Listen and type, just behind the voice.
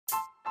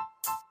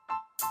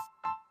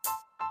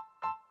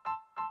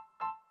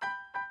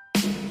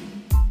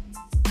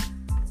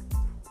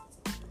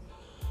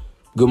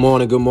Good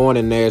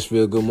morning,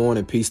 Nashville. Good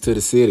morning. Peace to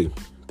the city.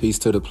 Peace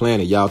to the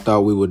planet. Y'all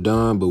thought we were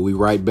done, but we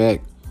right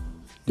back.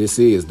 This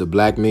is the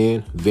Black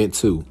Men Vent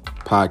 2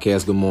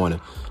 podcast. Good morning.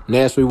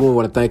 Nashville, we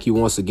want to thank you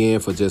once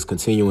again for just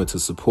continuing to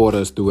support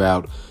us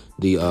throughout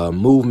the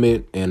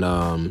movement and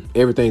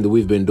everything that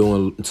we've been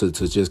doing to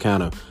just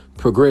kind of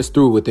progress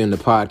through within the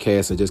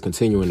podcast and just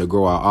continuing to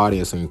grow our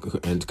audience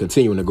and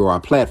continuing to grow our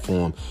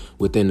platform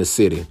within the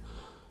city.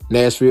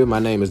 Nashville, my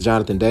name is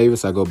Jonathan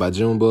Davis. I go by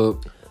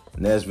Junebug.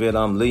 Nashville,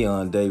 I'm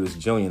Leon Davis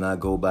Jr. and I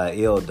go by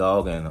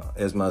L-Dog. And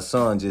as my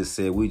son just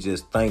said, we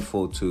just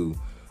thankful to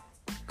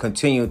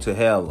continue to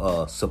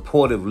have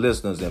supportive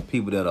listeners and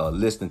people that are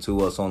listening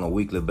to us on a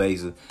weekly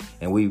basis.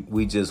 And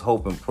we just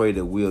hope and pray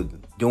that we're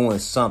doing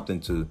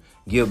something to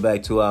give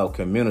back to our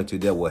community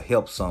that will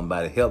help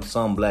somebody, help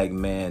some black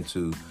man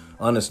to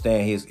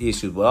understand his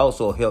issues, but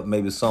also help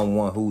maybe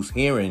someone who's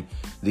hearing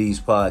these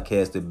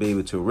podcasts to be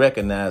able to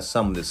recognize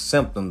some of the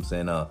symptoms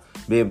and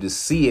be able to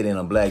see it in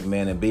a black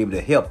man and be able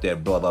to help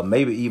that brother, or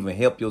maybe even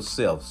help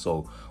yourself.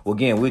 So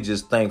again, we're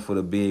just thankful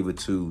to be able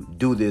to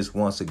do this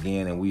once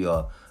again, and we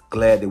are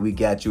glad that we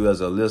got you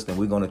as a listener.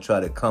 We're going to try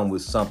to come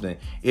with something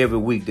every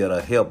week that'll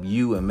help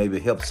you and maybe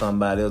help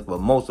somebody else, but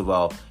most of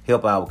all,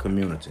 help our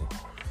community.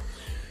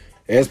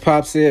 As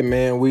Pop said,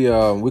 man, we're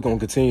gonna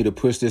continue to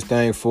push this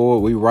thing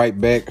forward. We right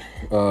back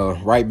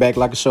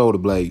like a shoulder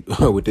blade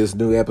with this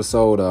new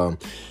episode.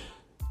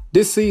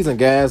 This season,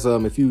 guys,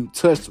 if you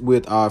touched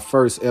with our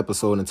first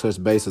episode and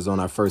touched bases on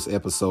our first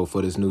episode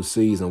for this new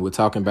season, we're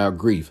talking about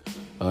grief.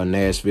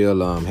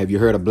 Nashville, have you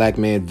heard a black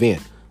man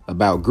vent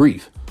about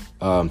grief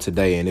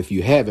today? And if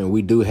you haven't,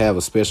 we do have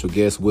a special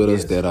guest with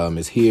us that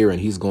is here,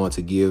 and he's going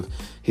to give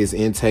his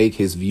intake,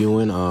 his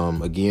viewing,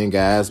 again,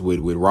 guys,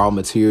 with raw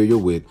material,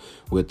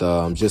 with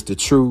just the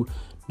true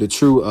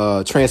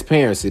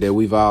transparency that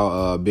we've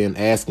all been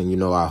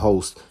asking, our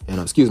host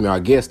and our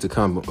guests to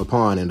come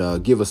upon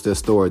and give us their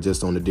story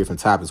just on the different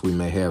topics we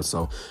may have.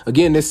 So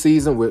again, this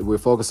season we're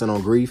focusing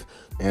on grief.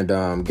 And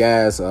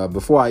guys,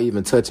 before I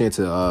even touch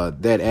into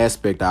that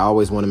aspect, I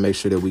always want to make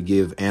sure that we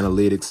give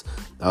analytics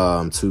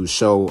to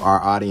show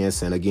our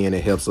audience. And again,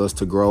 it helps us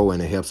to grow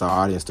and it helps our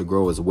audience to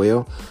grow as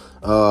well.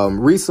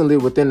 Recently,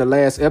 within the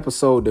last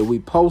episode that we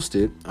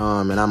posted,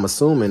 and I'm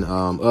assuming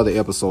other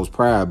episodes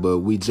prior, but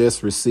we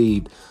just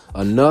received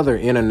another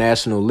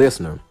international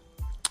listener.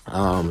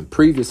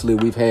 Previously,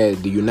 we've had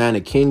the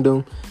United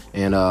Kingdom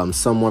and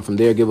someone from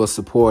there give us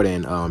support,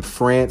 and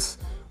France.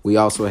 We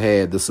also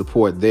had the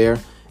support there,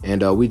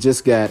 and we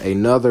just got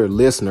another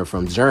listener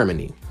from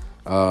Germany.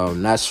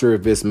 Not sure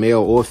if it's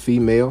male or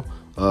female.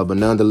 But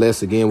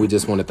nonetheless, again, we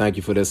just want to thank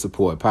you for that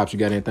support. Pops, you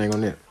got anything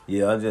on that?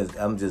 Yeah,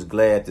 I'm just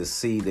glad to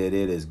see that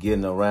it is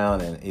getting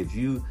around. And if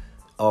you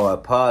are a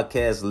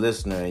podcast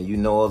listener and you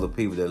know other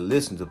people that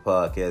listen to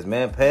podcasts,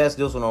 man, pass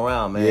this one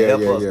around, man.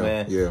 Help us,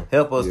 man.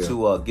 Help us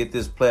to get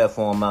this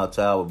platform out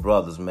to our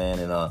brothers, man.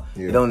 And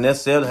you don't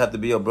necessarily have to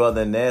be a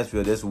brother in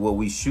Nashville. This is where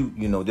we shoot,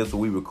 this is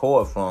where we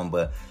record from.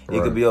 But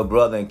it could be a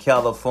brother in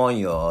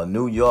California or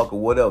New York or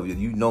whatever.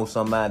 You know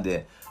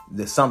somebody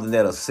that's something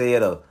that'll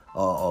said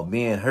or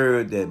being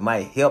heard that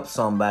might help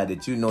somebody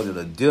that that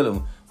are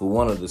dealing with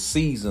one of the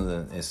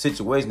seasons and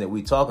situations that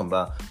we talking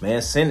about,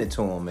 man, send it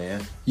to them,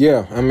 man.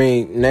 Yeah, I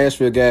mean,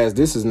 Nashville guys,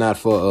 this is not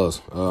for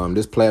us.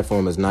 This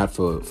platform is not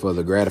for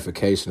the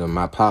gratification of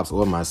my pops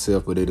or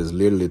myself, but it is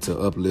literally to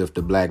uplift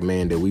the black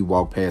man that we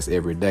walk past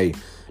every day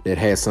that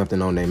has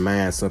something on their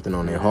mind, something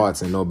on their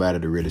hearts, and nobody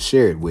to really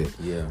share it with.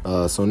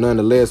 Yeah. So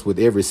nonetheless, with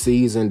every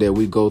season that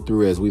we go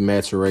through as we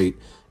maturate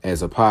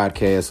as a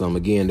podcast,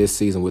 again, this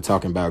season we're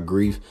talking about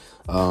grief.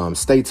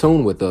 Stay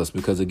tuned with us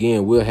because,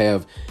 again, we'll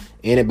have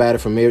anybody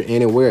from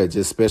anywhere,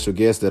 just special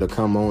guests that'll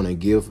come on and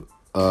give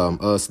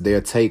us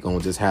their take on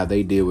just how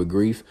they deal with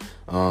grief,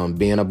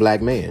 being a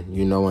black man,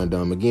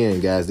 and again,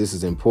 guys, this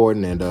is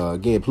important. And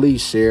again,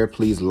 please share,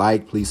 please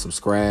like, please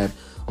subscribe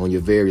on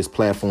your various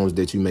platforms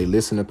that you may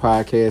listen to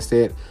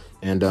podcasts at.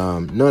 And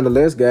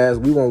nonetheless, guys,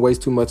 we won't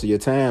waste too much of your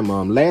time.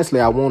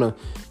 Lastly, I want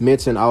to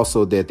mention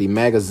also that the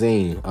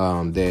magazine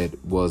that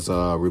was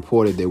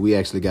reported that we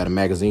actually got a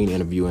magazine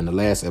interview in the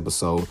last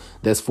episode,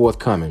 that's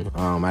forthcoming.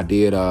 I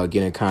did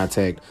get in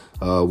contact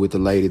with the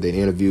lady that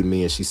interviewed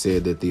me, and she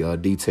said that the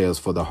details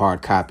for the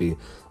hard copy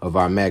of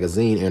our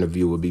magazine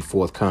interview will be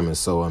forthcoming.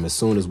 So as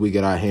soon as we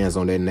get our hands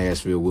on that in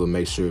Nashville, we'll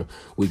make sure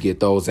we get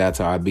those out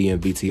to our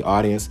BNVT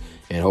audience,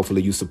 and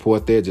hopefully you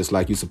support that just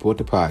like you support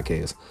the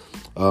podcast.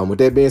 With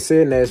that being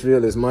said,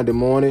 Nashville, it's Monday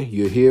morning.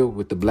 You're here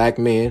with the Black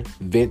Men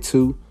Vent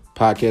 2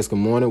 podcast. Good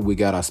morning. We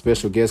got our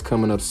special guest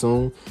coming up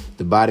soon,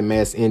 the body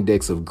mass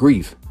index of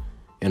grief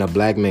in a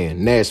black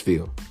man.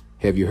 Nashville,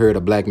 have you heard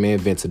a black man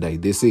vent today?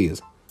 This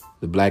is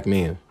the Black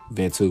Men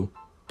Vent 2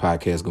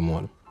 podcast. Good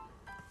morning.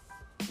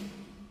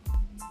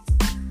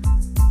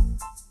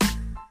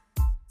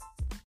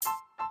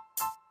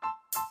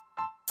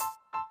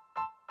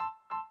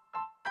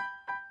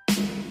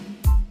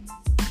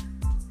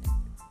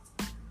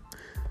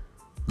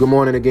 Good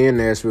morning again,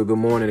 Nashville. Good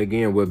morning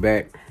again. We're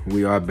back.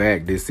 We are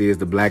back. This is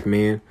the Black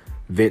Men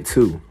Vent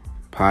 2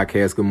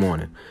 podcast. Good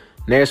morning.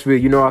 Nashville,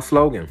 you know our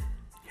slogan.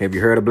 Have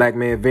you heard of Black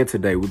Man Vent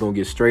today? We're going to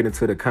get straight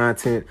into the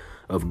content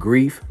of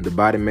grief, the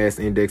body mass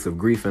index of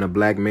grief in a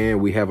black man.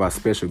 We have our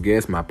special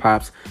guest. My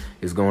pops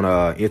is going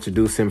to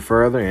introduce him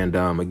further. And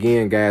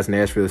again, guys,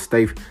 Nashville,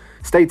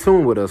 stay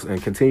tuned with us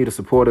and continue to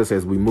support us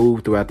as we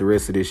move throughout the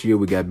rest of this year.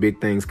 We got big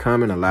things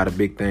coming, a lot of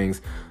big things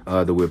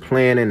that we're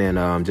planning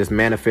and just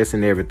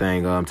manifesting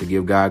everything to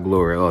give God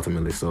glory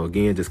ultimately. So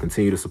again, just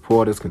continue to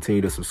support us,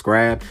 continue to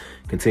subscribe,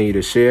 continue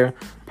to share.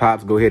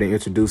 Pops, go ahead and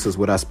introduce us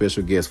with our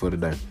special guest for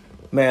today.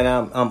 Man,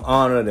 I'm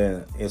honored,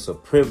 and it's a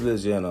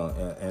privilege, and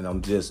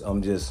I'm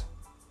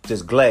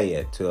just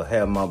glad to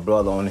have my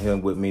brother on here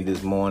with me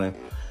this morning.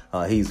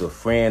 He's a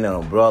friend and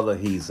a brother.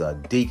 He's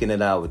a deacon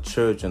at our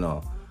church and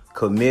a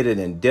committed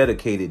and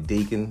dedicated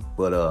deacon,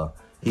 but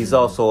he's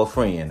also a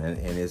friend,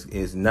 and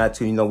it's not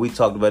too. We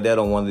talked about that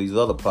on one of these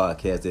other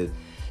podcasts.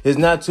 There's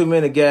not too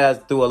many guys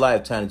through a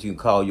lifetime that you can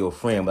call your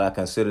friend, but I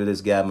consider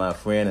this guy my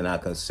friend, and I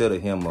consider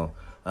him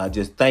I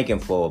just thank him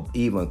for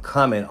even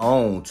coming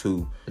on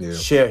to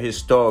share his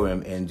story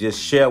and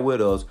just share with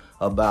us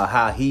about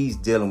how he's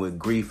dealing with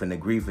grief and the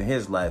grief in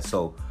his life.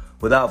 So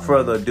without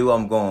further ado,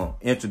 I'm going to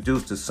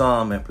introduce to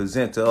some and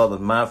present to others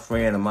my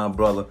friend and my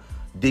brother,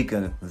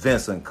 Deacon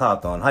Vincent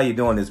Cawthorn. How you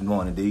doing this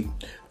morning, D?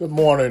 Good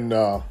morning,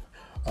 Mr.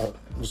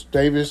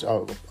 Davis,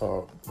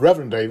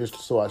 Reverend Davis,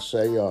 so I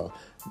say.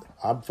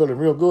 I'm feeling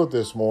real good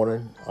this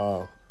morning.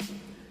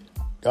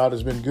 God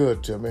has been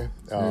good to me.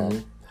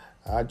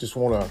 I just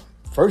want to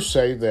first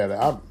say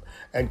that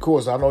and of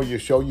course, I know your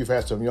show, you've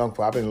had some young,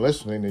 I've been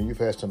listening, and you've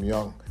had some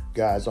young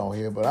guys on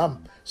here, but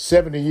I'm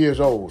 70 years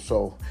old,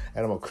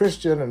 and I'm a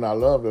Christian, and I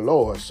love the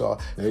Lord. So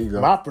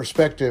my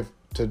perspective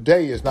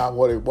today is not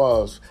what it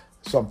was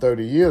some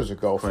 30 years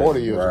ago, 40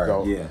 years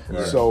ago.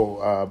 Yeah.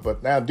 So,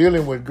 but now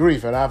dealing with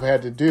grief, and I've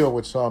had to deal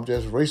with some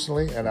just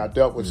recently, and I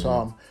dealt with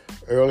some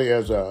early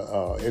as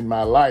in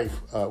my life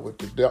with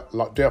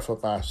the death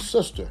of my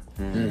sister,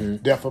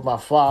 death of my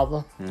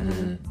father,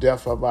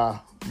 death of my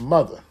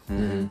mother,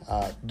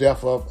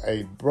 death of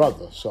a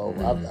brother. So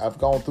I've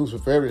gone through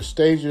some various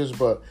stages,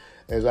 but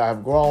as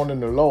I've grown in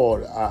the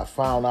Lord, I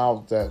found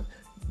out that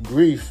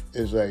grief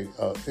is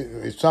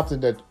it's something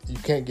that you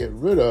can't get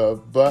rid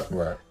of, but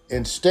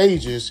in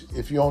stages,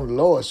 if you're on the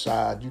lower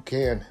side, you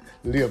can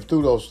live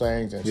through those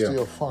things and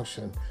still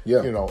function,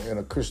 in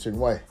a Christian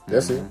way.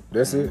 That's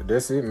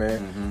it,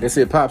 man. That's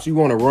it, Pops. You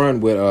want to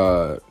run with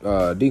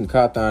Deacon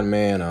Cawthorn,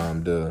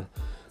 man?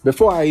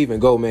 Before I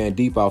even go, man,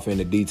 deep off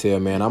into detail,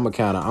 man, I'm a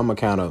kind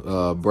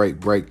of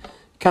break.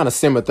 Kind of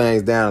simmer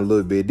things down a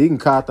little bit. Deacon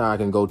Cawthorn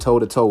can go toe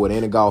to toe with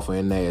any golfer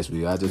in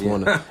Nashville. I just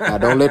want to. I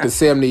don't let the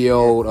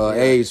 70-year-old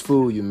age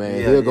fool you,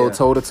 man. He'll go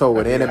toe to toe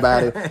with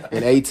anybody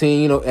in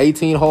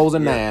 18 holes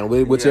and 9,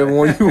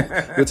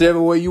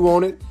 whichever way you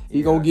want it.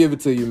 He gonna give it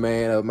to you,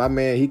 man. My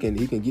man, he can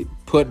get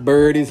put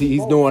birdies.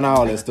 He's doing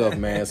all that stuff,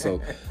 man.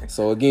 So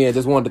again,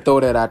 just wanted to throw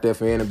that out there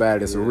for anybody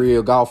that's a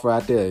real golfer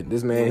out there.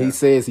 This man, he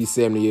says he's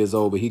 70 years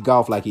old, but he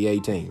golf like he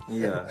 18.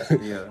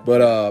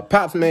 But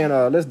Pops,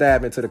 man, let's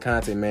dive into the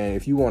content, man.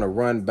 If you want to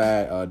run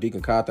by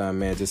Deacon Cawthorn,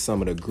 man, just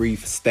some of the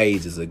grief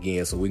stages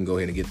again, so we can go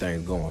ahead and get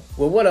things going.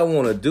 Well, what I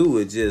want to do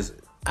is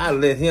I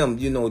let him,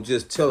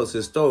 just tell us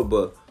his story,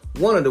 but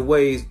one of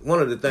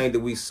the things that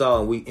we saw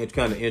and we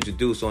kind of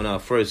introduced on our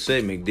first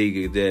segment,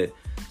 Digga, is that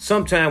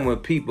sometimes when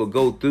people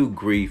go through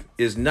grief,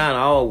 it's not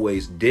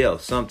always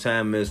death.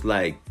 Sometimes it's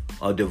like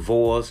a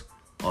divorce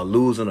or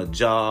losing a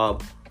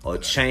job or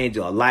change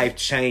or a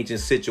life-changing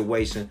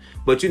situation.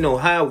 But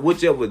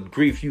whichever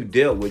grief you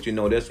dealt with,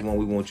 that's the one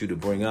we want you to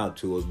bring out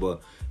to us.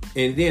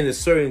 And then there's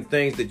certain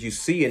things that you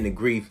see in the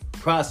grief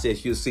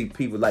process. You'll see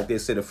people, like they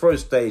said, the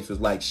first stage was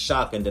like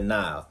shock and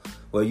denial,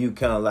 where you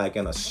kind of like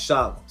in a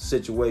shock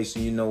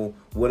situation,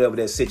 whatever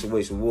that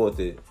situation was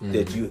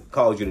that you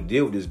caused you to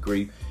deal with this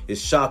grief. It's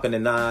shock and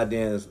denial.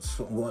 Then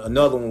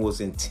another one was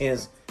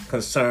intense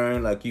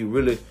concern, like you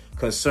really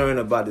concerned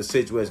about the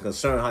situation,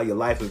 concerned how your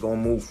life is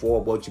going to move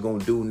forward, what you're going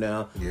to do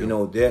now,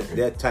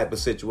 that type of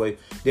situation.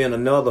 Then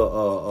another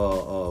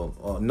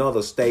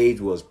stage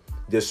was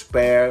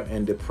despair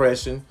and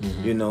depression.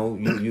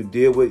 You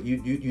deal with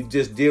you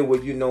just deal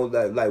with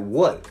like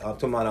what I'm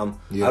talking about.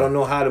 I don't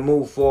know how to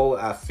move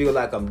forward. I feel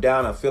like I'm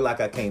down. I feel like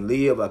I can't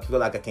live. I feel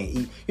like I can't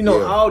eat.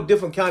 All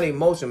different kind of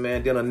emotion,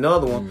 man. Then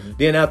another one.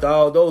 Then after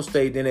all those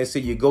stages, then they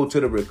say you go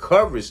to the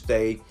recovery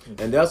stage,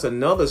 and that's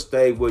another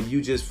stage where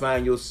you just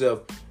find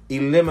yourself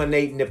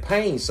eliminating the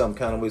pain some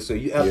kind of way. So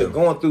you after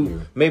going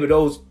through maybe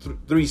those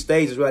 3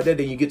 stages right there,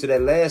 then you get to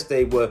that last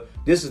stage where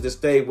this is the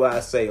stage where I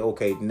say,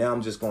 okay, now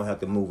I'm just going to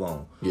have to move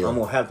on. I'm going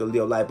to have to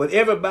live life. But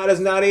everybody's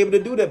not able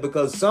to do that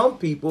because some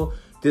people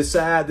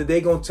decide that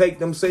they're going to take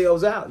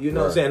themselves out. You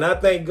know what I'm saying? I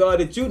thank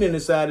God that you didn't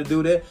decide to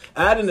do that.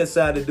 I didn't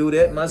decide to do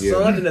that. My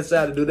son didn't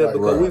decide to do that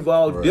because we've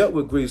all dealt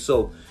with grief.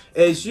 So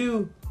as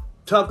you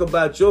talk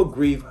about your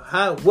grief,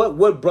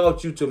 what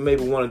brought you to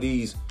maybe one of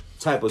these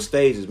type of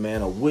stages,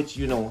 man, or which,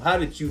 how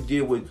did you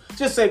deal with,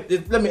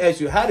 let me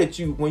ask you, how did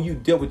you, when you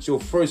dealt with your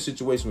first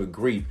situation with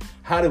grief,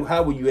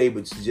 how were you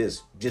able to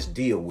just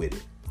deal with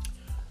it?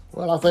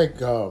 Well, I think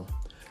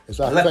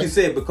Like you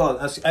said,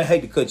 because I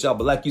hate to cut y'all,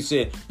 but like you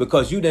said,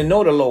 because you didn't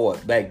know the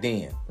Lord back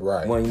then,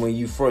 right? When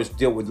you first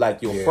dealt with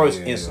like your first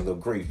instance of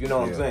grief, you know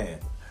what I'm saying?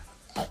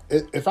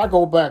 If I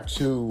go back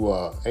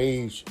to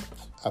age,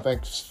 I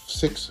think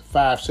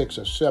 5, 6,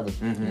 or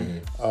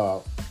 7,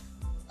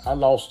 I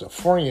lost a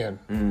friend,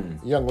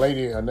 young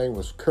lady. Her name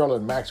was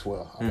Carolyn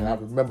Maxwell. I mean, I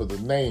remember the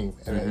name,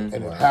 and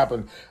it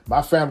happened.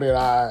 My family and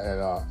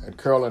I, and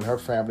Carolyn, her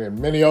family, and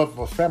many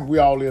other family, we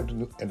all lived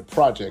in the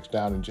projects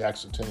down in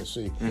Jackson,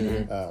 Tennessee.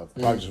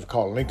 Projects were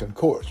called Lincoln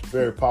Courts,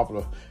 very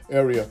popular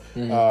area,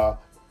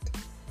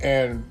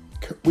 and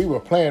we were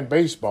playing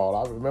baseball.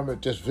 I remember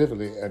it just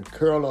vividly, and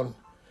Carolyn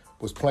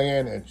was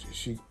playing, and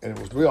it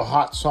was a real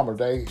hot summer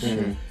day.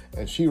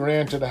 And she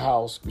ran to the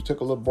house. We took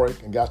a little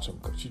break and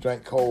she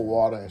drank cold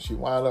water, and she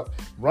wound up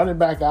running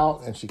back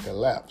out, and she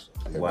collapsed.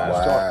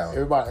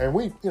 Everybody, and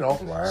we,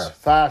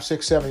 5,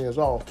 6, 7 years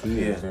old.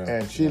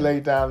 And she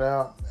laid down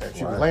there, and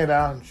she was laying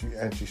down,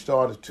 and she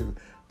started to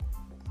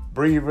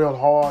breathe real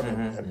hard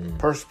and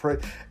perspirate,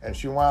 and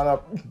she wound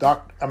up.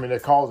 They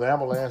called the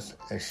ambulance,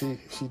 and she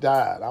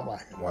died. I'm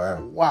like,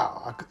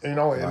 wow,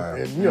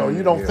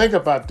 you don't think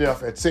about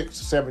death at 6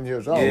 or 7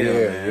 years old.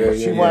 But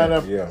she wound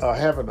up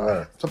having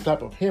some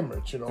type of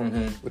hemorrhage,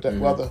 with that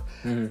weather,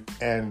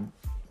 and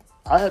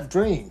I had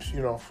dreams,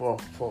 for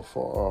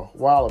a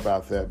while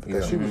about that,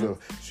 because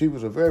she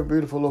was a very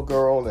beautiful little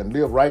girl and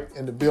lived right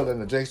in the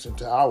building adjacent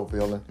to our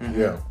building.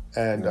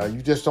 And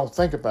you just don't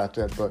think about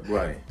that, but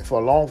for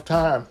a long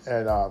time,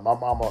 and my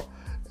mama,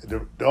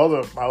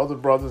 my other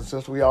brothers and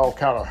sisters, we all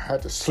kind of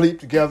had to sleep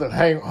together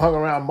and hung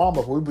around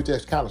mama, but we were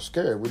just kind of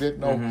scared. We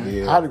didn't know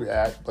how to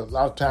react, but a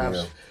lot of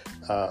times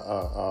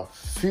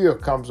fear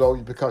comes over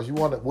you because you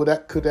wonder,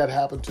 could that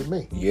happen to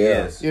me?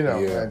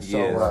 And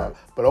so,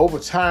 but over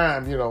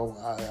time,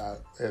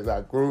 as I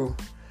grew,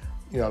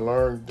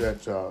 learned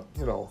that,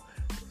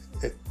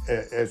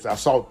 as I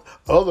saw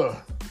other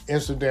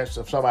incidents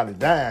of somebody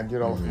dying,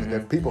 that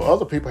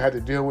other people had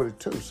to deal with it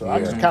too. So I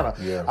just kind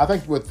of, I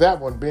think with that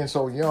one being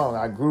so young,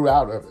 I grew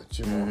out of it.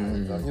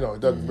 And, it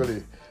doesn't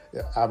really.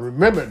 I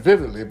remember it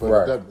vividly,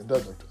 but it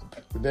doesn't.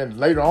 But then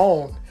later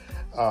on,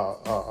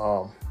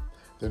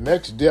 the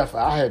next death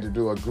I had to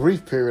do a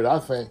grief period. I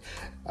think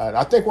one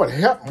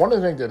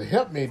of the things that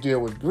helped me deal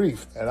with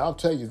grief, and I'll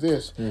tell you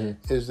this,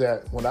 is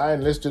that when I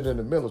enlisted in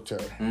the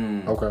military,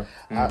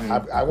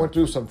 I went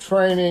through some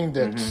training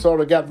that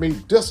sort of got me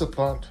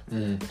disciplined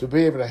to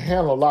be able to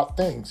handle a lot of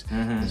things.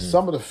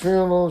 Some of the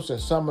funerals and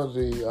some of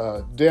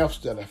the deaths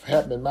that have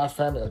happened in my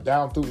family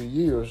down through the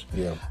years,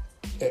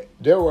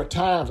 there were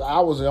times I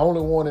was the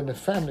only one in the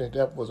family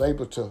that was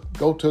able to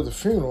go to the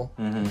funeral,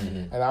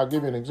 and I'll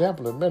give you an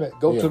example in a minute,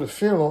 go to the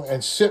funeral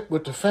and sit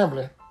with the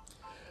family.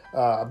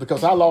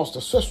 Because I lost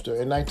a sister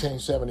in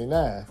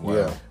 1979,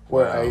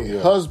 where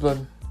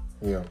husband,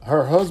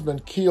 her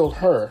husband killed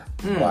her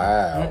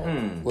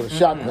with a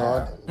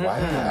shotgun,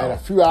 and a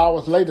few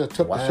hours later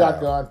took the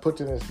shotgun, put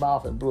it in his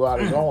mouth, and blew out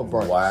his own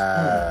brains.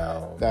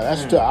 Now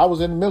that's tough. I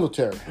was in the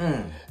military,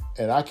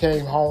 and I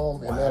came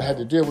home and then had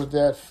to deal with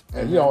that,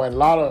 and and a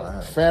lot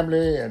of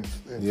family and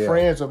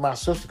friends of my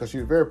sister, because she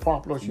was very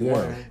popular, she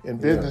worked in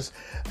business,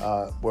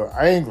 were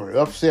angry,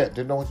 upset,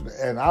 didn't know what to do,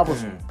 and I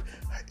was.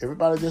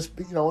 Everybody just,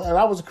 and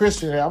I was a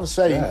Christian. I was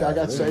saved. I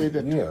got saved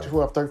at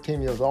 12, 13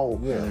 years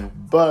old.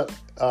 But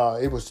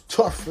it was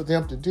tough for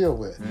them to deal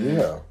with.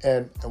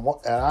 And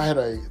I had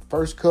a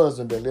first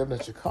cousin that lived in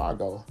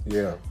Chicago.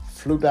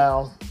 Flew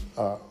down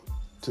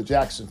to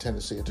Jackson,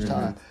 Tennessee at the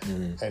time.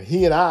 And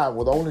he and I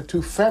were the only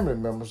two family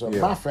members of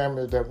my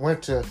family that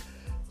went to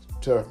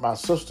my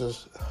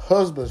sister's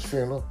husband's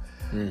funeral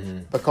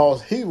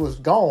because he was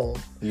gone,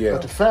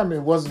 but the family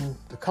wasn't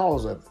the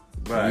cause of it.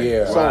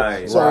 Right.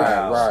 So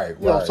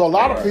a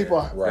lot of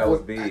people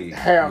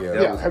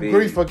have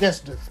grief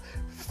against the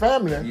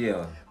family.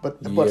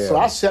 But so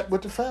I sat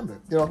with the family.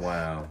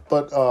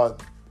 But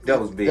that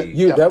was big.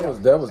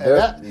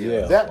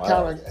 That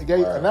kind of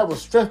gave, and that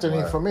was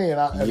strengthening for me.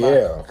 And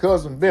my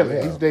cousin Billy,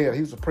 he's dead.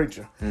 He was a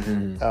preacher.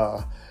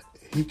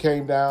 He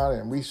came down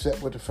and we sat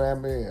with the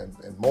family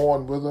and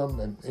mourned with them,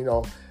 and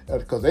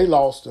because they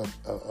lost a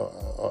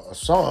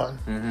son.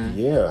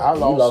 I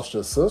lost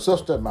your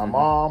sister and my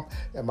mom,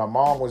 and my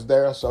mom was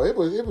there, so it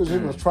was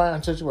a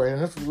trying situation.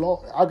 And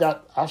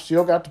I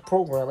still got the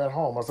program at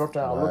home. Sometimes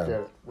I look at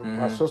it with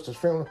my sister's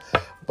funeral,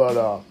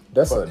 but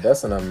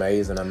that's an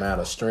amazing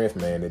amount of strength,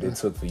 man, that it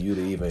took for you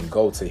to even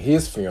go to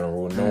his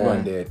funeral,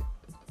 knowing that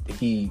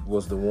he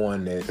was the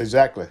one that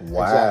exactly.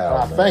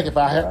 Wow. And I think if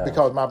I had,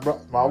 because my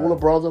older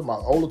brother,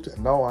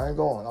 no, I ain't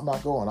going. I'm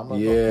not going. I'm not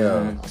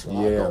going.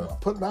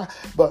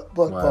 But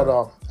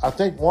I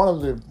think one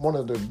of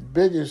the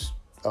biggest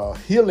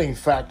healing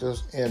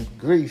factors in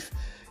grief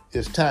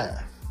is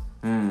time,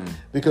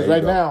 because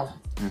right now.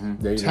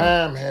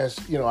 Time has,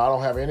 I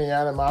don't have any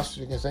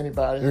animosity against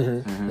anybody.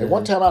 And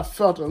one time I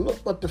felt a little,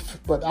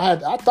 but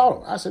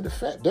I said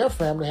their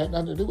family had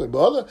nothing to do with it.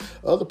 But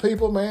other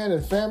people, man,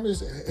 and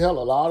families held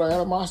a lot of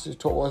animosity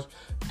towards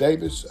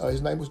David's.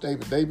 His name was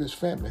David's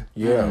family.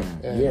 It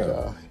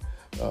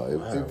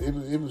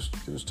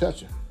was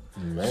touching.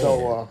 Man.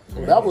 So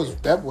that was,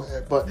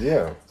 but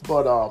Yeah.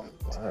 But a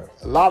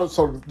lot of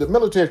the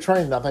military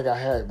training I think I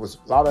had was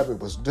a lot of it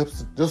was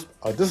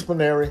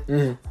disciplinary,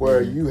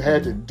 where you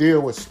had to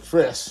deal with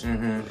stress.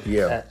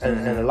 Yeah.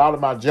 And a lot of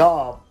my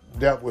job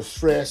dealt with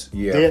stress,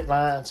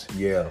 deadlines,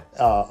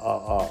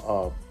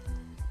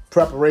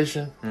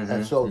 preparation,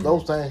 and so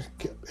those things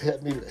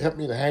helped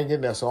me to hang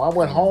in there. So I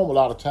went home a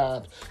lot of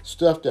times,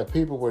 stuff that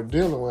people were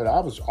dealing with,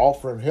 I was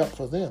offering help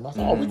for them. I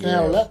thought, we can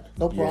handle that,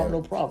 no problem,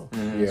 no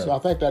problem. So I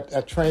think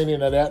that training,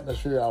 that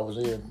atmosphere I was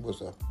in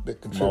was a big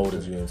contributor.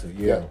 Molded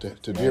you into,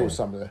 to deal with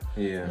some of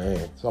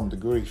that, some of the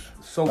grief.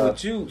 So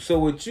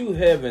with you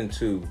having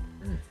to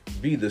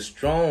be the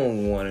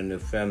strong one in the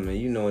family,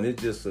 you know, and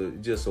it's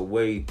just a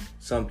way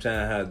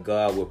sometimes how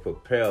God will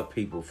prepare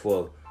people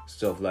for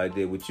stuff like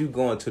that. With you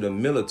going to the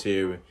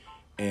military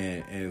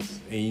and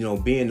you know,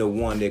 being the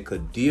one that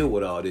could deal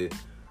with all this,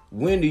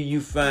 when do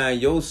you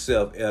find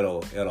yourself at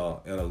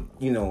a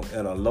you know,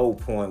 at a low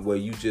point where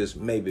you just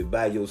maybe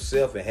by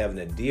yourself and having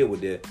to deal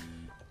with it?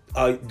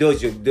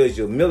 Does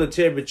your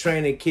military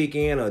training kick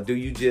in, or do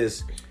you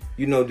just,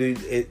 you know,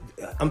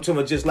 I'm talking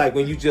about just like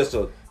when you just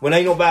when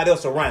ain't nobody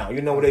else around.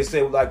 You know what they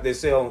say, like they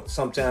say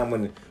sometime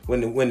when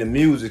the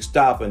music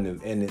stop and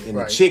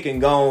the chicken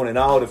gone and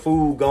all the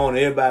food gone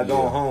and everybody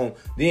going home.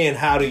 Then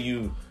how do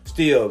you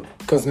still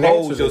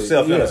compose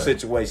yourself in a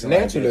situation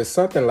naturally, like it's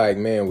something like,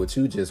 man, what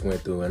you just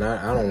went through, and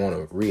I don't want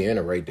to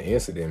reiterate the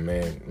incident,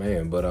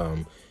 man, but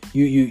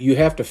you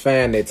have to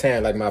find that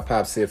time, like my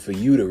pop said, for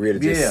you to really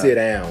just sit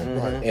down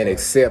and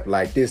accept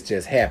like this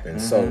just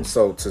happened.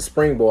 So to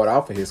springboard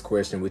off of his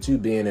question, with you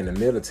being in the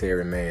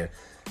military, man,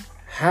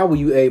 how were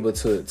you able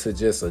to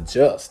just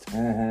adjust?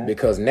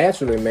 Because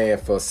naturally, man,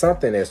 for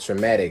something as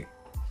traumatic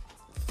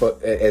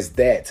as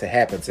that to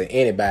happen to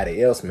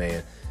anybody else,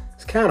 man,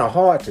 it's kind of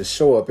hard to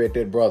show up at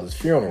that brother's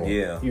funeral.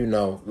 Yeah, you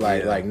know,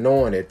 like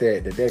knowing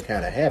that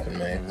kind of happened,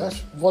 man.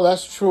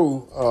 That's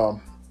true.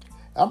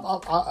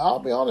 I'll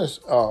be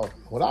honest.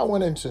 When I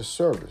went into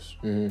service,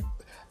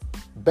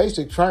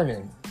 basic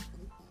training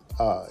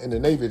in the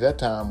Navy at that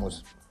time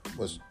was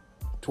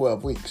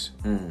 12 weeks.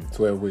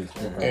 12 weeks,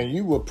 and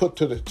you were put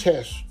to the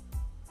test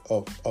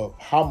of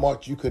how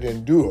much you could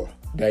endure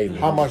daily,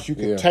 how much you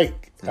could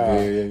take.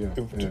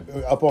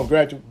 Upon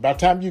graduate, by the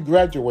time you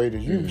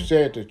graduated, you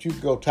said that you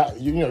could go.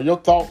 You know, your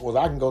thought was,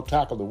 I can go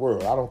tackle the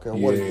world. I don't care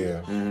what it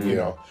is. You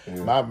know,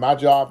 my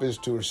job is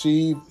to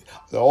receive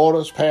the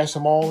orders, pass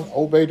them on,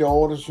 obey the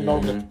orders. You know,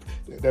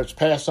 that's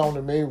passed on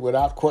to me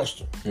without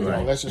question. You know,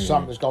 unless it's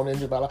something that's going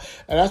to end my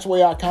life. And that's the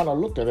way I kind of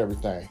looked at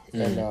everything.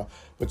 And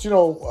but you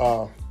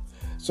know.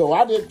 So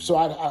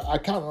I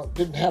kind of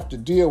didn't have to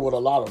deal with a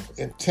lot of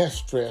intense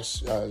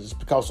stress just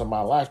because of my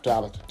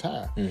lifestyle at the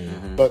time.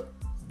 But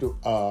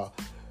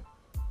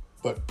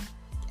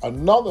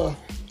another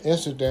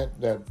incident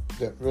that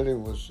really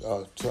was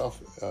tough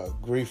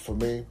grief for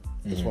me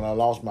is when I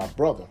lost my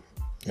brother,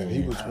 and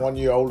he was 1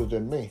 year older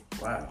than me.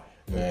 Wow.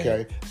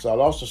 Okay, so I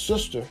lost a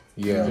sister,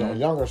 you know,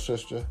 younger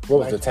sister.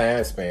 What was the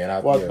time span?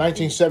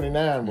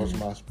 1979 was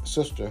my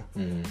sister.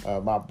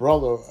 My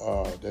brother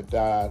that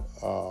died,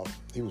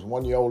 he was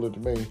 1 year older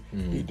than me.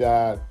 He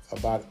died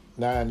about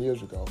 9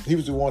 years ago. He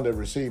was the one that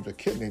received a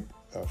kidney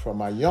from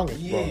my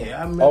youngest brother. Yeah,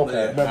 I remember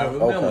that. I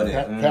remember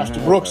that. Pastor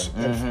Brooks,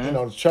 and, you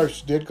know, the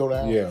church did go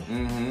down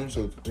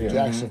to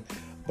Jackson,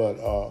 but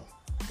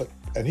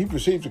and he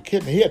received a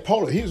kidney. He had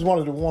polio. He was one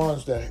of the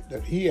ones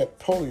that he had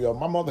polio.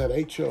 My mother had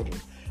 8 children.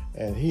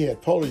 And he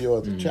had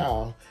polio as a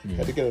child.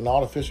 Had to get an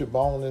artificial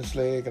bone in his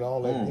leg and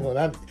all that. You know,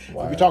 that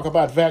if you talk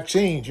about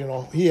vaccines, you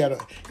know, he had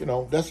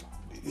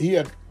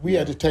we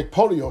had to take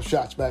polio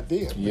shots back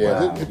then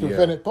because it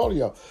prevented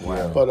polio.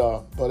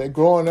 But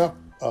growing up,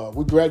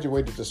 we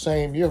graduated the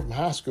same year from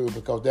high school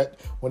because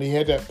when he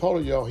had that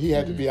polio, he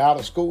had to be out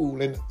of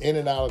school in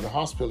and out of the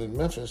hospital in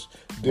Memphis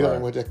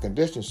dealing with that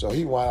condition. So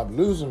he wound up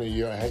losing a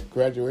year and had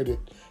graduated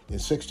in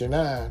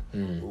 69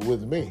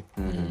 with me.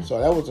 So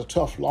that was a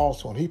tough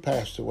loss when he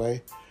passed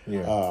away.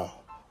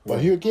 But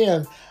here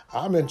again,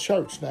 I'm in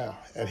church now,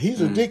 and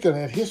he's a deacon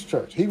at his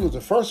church. He was the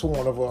first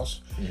one of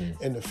us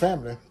in the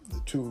family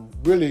to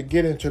really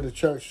get into the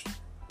church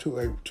to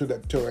a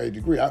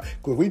degree.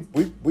 Because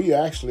we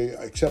actually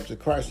accepted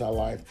Christ in our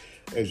life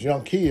as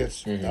young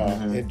kids,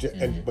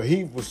 but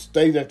he was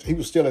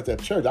still at that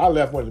church. I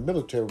left, went to the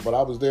military, but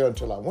I was there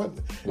until I went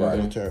to the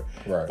military.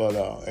 But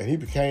and he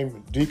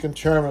became deacon,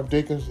 chairman of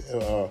deacons,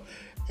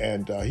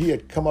 and he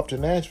had come up to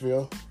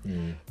Nashville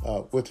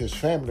with his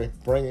family,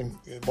 bringing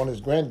one of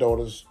his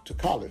granddaughters to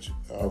college.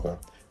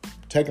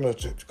 Taking her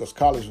because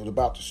college was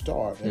about to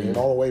start, and then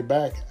on the way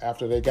back,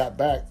 after they got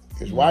back,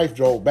 his wife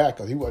drove back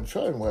because he wasn't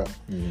feeling well,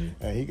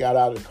 and he got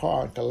out of the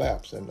car and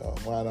collapsed and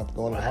wound up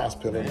going to the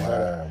hospital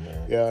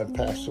and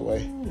passed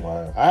away.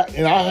 I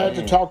had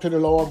to talk to the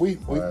Lord.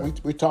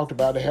 We talked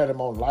about it, had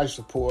him on life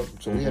support,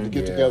 so we had to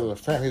get together the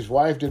family. His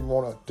wife didn't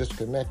want to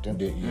disconnect him,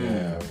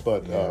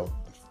 but the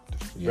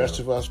rest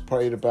of us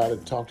prayed about it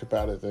and talked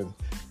about it, and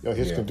you know,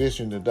 his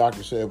condition, the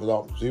doctor said was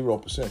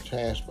 0%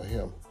 chance for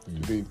him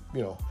to be,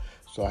 you know.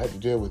 So I had to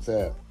deal with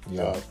that.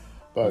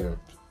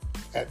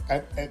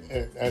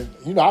 and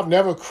you know, I've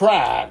never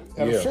cried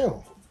at a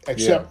funeral.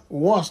 Except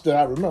once that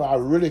I remember, I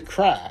really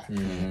cried,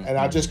 and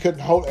I just couldn't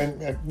hold.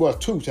 And well,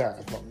 2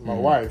 times, my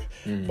wife,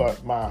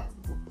 but my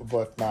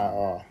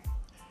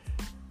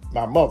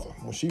mother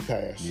when she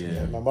passed,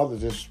 my mother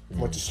just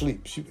went to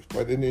sleep.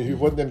 But he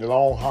wasn't in the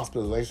long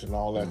hospitalization and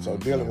all that. So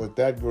dealing with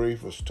that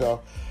grief was tough.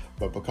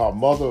 But because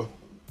mother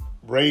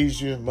raised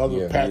you,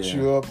 mother patched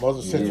you up,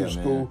 mother sent you to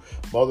school,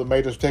 mother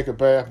made us take a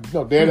bath. You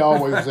know, Daddy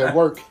always was at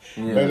work,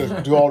 made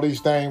us do all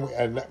these things,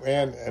 and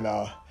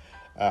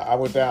I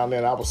went down there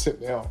and I was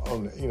sitting there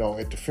on, you know,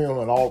 at the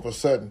funeral, and all of a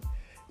sudden,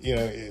 you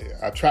know,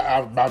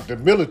 the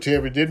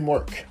military didn't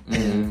work.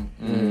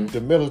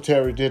 The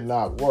military did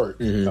not work.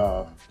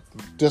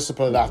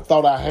 Discipline I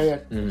thought I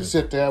had to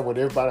sit there with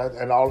everybody,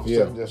 and all of a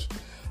sudden just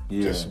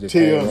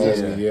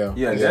tears.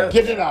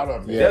 Get it out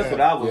of me. That's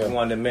what I was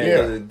wondering, man.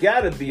 Because it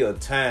got to be a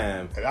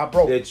time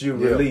that you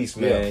release,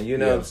 man. You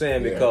know what I'm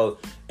saying? Because,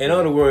 in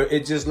other words,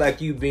 it's just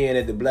like you being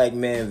at the Black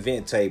Man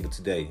Vent table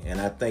today. And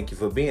I thank you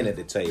for being at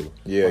the table.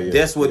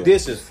 That's what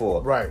this is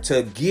for. Right.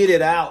 To get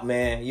it out,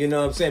 man. You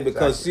know what I'm saying?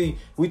 Because, see,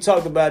 we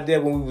talked about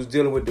that when we was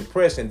dealing with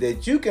depression,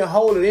 that you can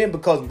hold it in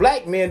because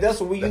black men, that's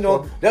what we,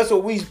 that's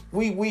what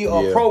we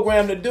are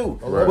programmed to do.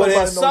 Right. But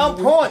at some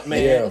point,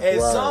 man,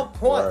 some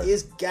point,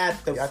 it's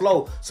got to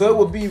flow. So it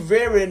would be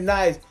very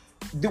nice.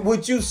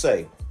 Would you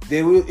say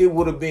that it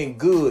would have been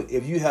good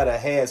if you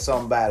had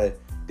somebody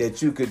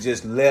that you could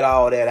just let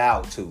all that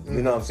out to?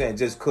 You know what I'm saying?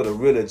 Just could have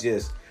really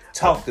just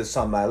talked to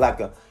somebody like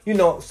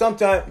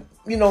sometimes,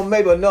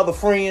 maybe another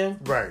friend,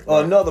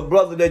 or another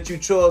brother that you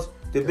trust,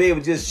 to be able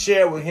to just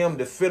share with him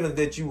the feelings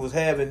that you was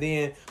having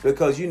then,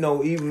 because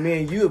even me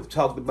and you have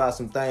talked about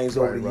some things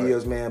over the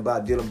years, man,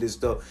 about dealing with this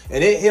stuff,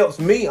 and it helps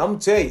me. I'm gonna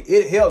tell you,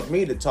 it helps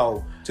me to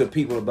talk to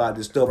people about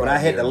this stuff, but I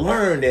had to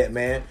learn that,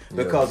 man,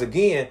 because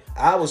again,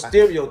 our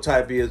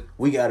stereotype is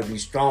we got to be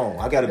strong.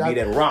 I got to be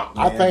that rock,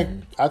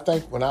 man. I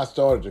think when I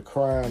started to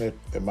crying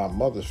at my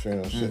mother's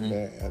funeral, sitting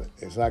there, and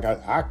it's like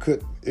I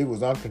couldn't. It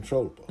was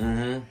uncontrollable,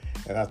 and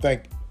I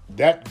think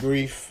that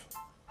grief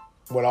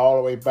went all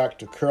the way back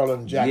to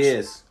Carolyn Jackson.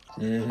 Yes.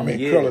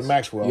 Carolyn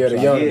Maxwell. Yeah, the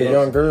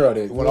young girl.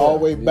 That went all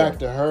the way back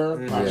to her,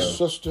 my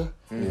sister.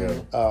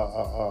 And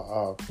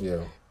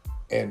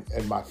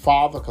my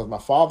father, because my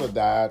father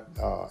died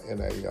in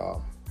a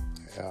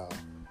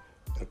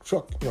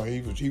truck.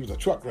 He was a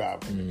truck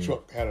driver. The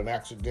truck had an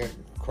accident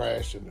and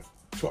crashed, and the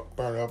truck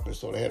burned up, and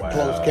so they had a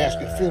closed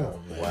casket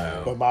funeral.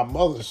 Wow. But my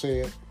mother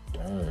said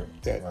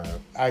that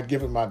I'd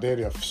given my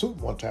daddy a suit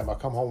one time. I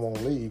come home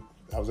on leave.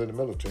 I was in the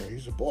military. He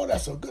said, "Boy,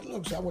 that's a good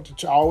look." So I went to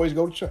church. I always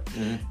go to church.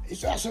 He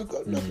said, "That's a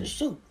good looking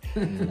suit."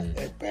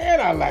 And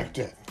man, I liked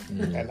that.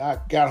 And I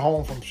got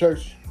home from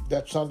church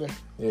that Sunday.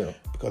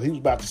 Because he was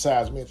about to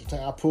size me at the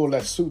time. I pulled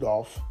that suit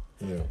off.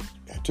 I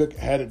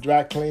had it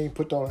dry clean,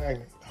 put on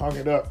and hung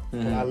it up.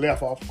 When I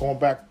left off, going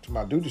back to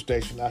my duty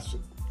station, I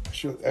said,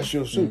 "That's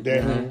your suit,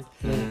 Dad."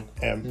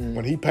 And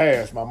when he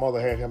passed, my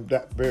mother had him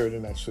buried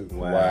in that suit.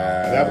 Wow.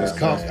 That was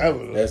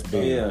that's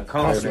big.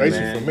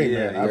 Consolation for me,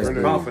 man. I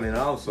really confident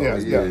also.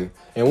 Yeah.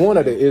 And one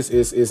of it's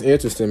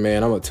interesting,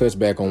 man. I'm gonna touch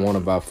back on one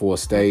of our 4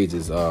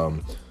 stages.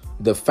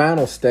 The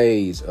final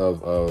stage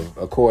of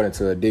according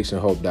to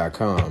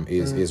addictionhope.com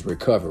is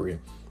recovery.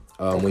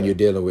 When you're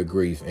dealing with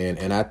grief,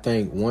 and I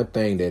think one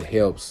thing that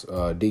helps,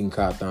 Deacon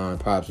Cawthon,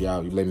 Pops,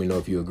 y'all, you let me know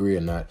if you agree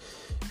or not.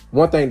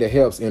 One thing that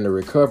helps in the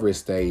recovery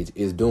stage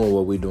is doing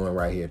what we're doing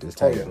right here at this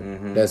table.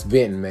 That's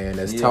venting, man.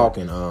 That's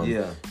talking.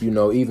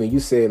 Even you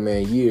said,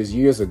 man,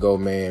 years ago,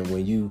 man,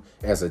 when you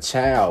as a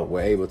child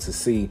were able to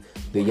see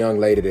the young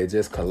lady that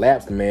just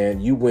collapsed, man,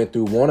 you went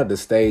through one of the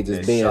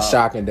stages being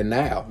shock and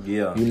denial.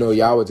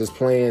 Y'all were just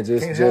playing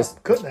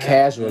just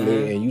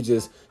casually,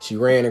 and she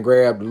ran and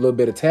grabbed a little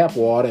bit of tap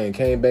water and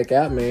came back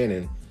out,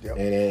 man,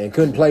 and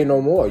couldn't play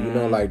no more.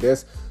 Like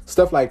that's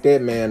stuff like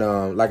that,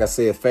 man. Like I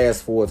said,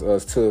 fast forwards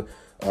us to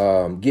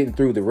getting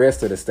through the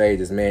rest of the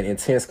stages, man.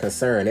 Intense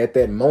concern at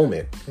that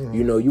moment.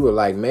 You were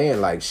like, man,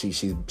 like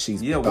she's what's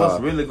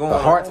really going on?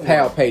 The heart's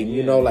palpating.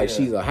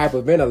 She's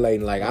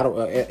hyperventilating. Like I don't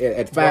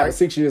at 5 or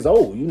 6 years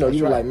old. You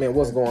were like, man,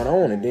 what's going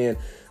on? And then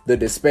the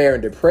despair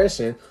and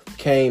depression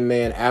came,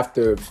 man,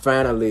 after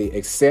finally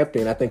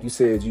accepting. I think you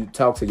said you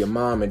talked to your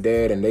mom and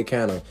dad, and they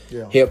kind of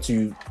helped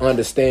you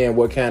understand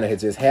what kind of had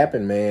just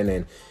happened, man.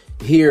 And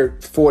here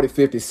 40,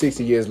 50,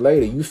 60 years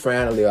later, you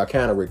finally are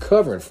kind of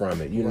recovering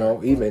from it,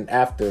 even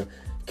after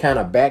kind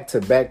of back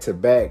to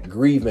back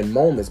grieving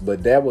moments.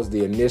 But that was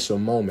the initial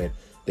moment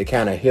that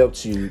kind of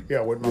helped you.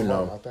 Yeah, with my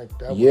mom, I think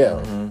that was.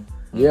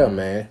 Yeah,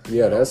 man.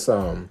 Yeah, that's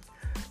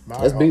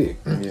big.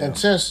 And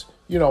since,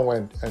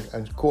 and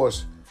of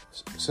course,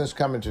 since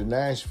coming to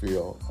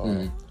Nashville,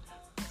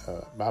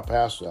 my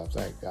pastor, I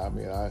think,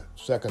 I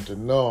second to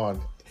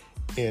none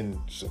in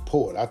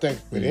support. I think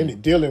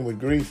with dealing with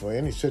grief or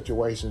any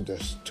situation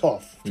that's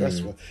tough,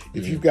 stressful,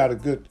 if you've got a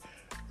good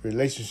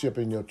relationship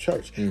in your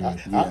church.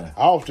 I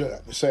often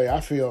say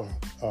I feel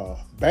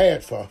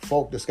bad for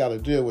folk that's got to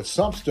deal with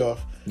some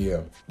stuff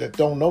that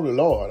don't know the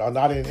Lord or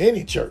not in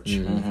any church.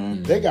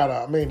 They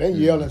they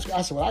yell and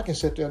I said, well, I can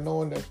sit there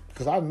knowing that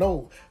because I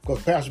know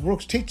because Pastor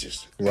Brooks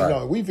teaches.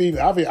 Right. You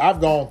know,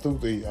 I've gone through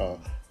the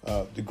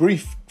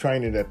grief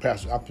training that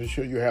Pastor. I'm pretty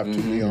sure you have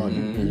too,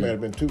 Leon. You may have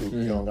been too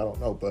young. I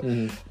don't know,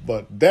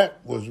 but that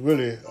was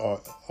really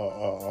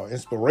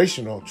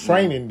inspirational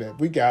training that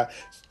we got.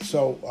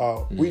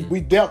 So we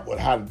dealt with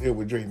how to deal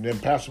with grief. And then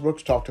Pastor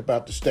Brooks talked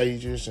about the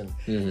stages, and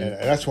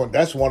that's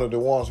one of the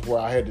ones where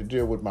I had to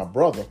deal with my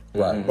brother.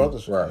 Right. My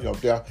brother's, you know,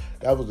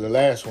 that was the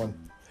last one.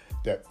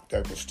 That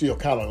was still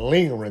kind of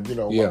lingering, you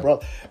know, my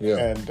brother. Yeah.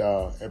 And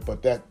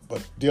but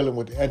dealing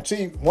with and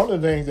see one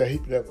of the things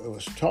that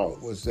was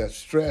taught was that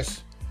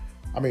stress.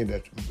 I mean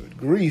that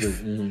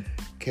grief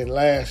can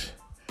last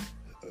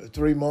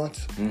 3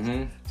 months,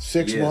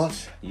 6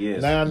 months,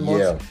 9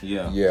 months,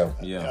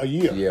 a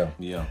year.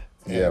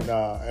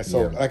 And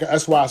so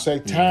that's why I say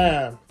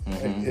time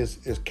is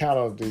kind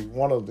of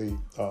one of the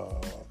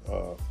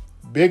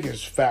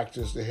biggest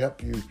factors to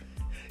help you.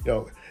 You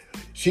know,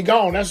 she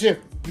gone. That's it.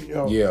 You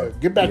know,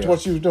 get back to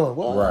what she was doing.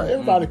 Well,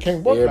 everybody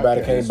can't work.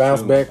 Everybody like can't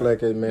bounce back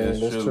like that, man.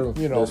 That's true.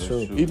 You know, that's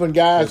true. Even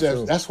guys.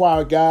 That's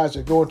why guys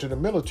that go into the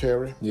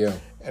military. Yeah.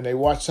 And they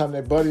watch some of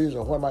their buddies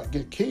or one might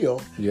get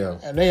killed. Yeah.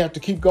 And they have to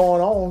keep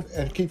going on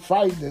and keep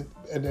fighting.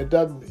 And it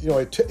doesn't, you know,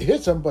 it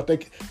hits them, but they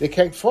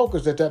can't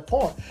focus at that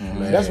point.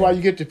 And that's why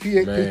you get the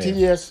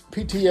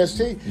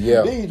PTSD.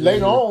 Yeah.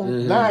 Later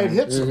on, now it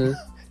hits them.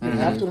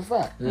 After the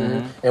fact.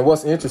 And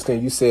what's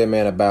interesting, you said,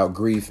 man, about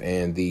grief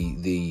and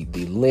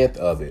the length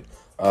of it.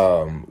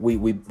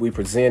 We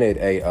presented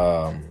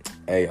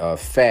a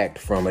fact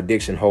from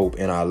Addiction Hope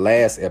in our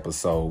last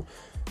episode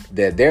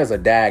that there's a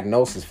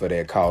diagnosis for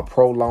that called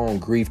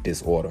prolonged grief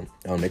disorder.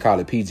 They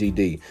call it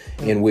PGD,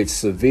 in which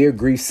severe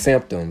grief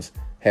symptoms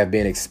have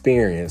been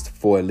experienced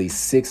for at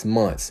least 6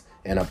 months,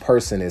 and a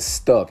person is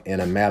stuck in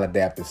a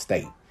maladaptive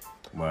state.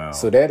 Wow.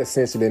 So that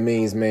essentially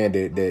means, man,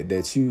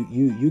 that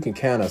you can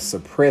kind of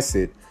suppress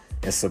it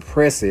to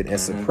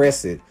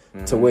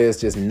where it's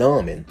just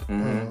numbing.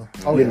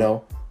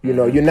 You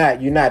know,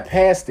 you're not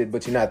past it,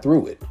 but you're not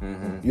through it.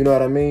 You know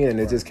what I mean? And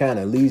it just kind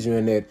of leaves you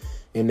in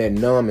that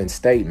numbing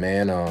state,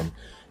 man.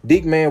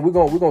 Dick, man, we're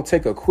gonna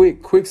take a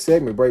quick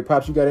segment break.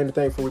 Pops, you got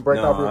anything before we break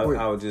off real quick?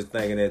 I was just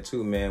thinking that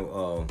too, man.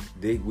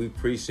 Dick, we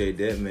appreciate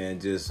that, man.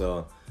 Just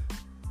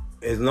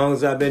as long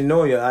as I've been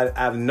knowing you,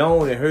 I've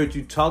known and heard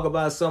you talk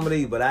about some of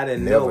these, but I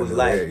didn't know it was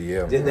like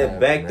that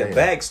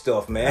back-to-back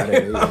stuff, man.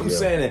 You know what I'm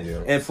saying?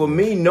 Yeah. And for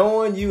me,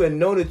 knowing you and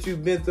know that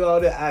you've been through all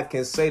that, I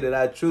can say that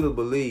I truly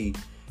believe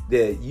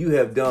that you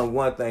have done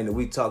one thing that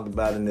we talked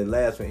about in the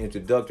last one,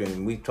 introductory,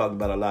 and we talked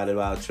about a lot at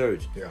our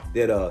church,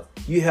 that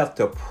you have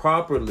to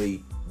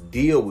properly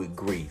deal with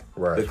grief.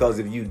 Right. Because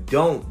if you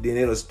don't, then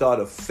it'll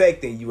start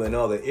affecting you in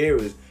other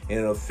areas, and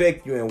it'll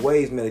affect you in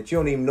ways, man, that you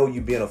don't even know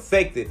you're being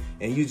affected,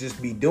 and you just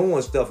be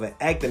doing stuff and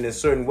acting in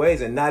certain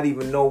ways and not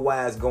even know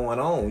why it's going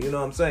on. You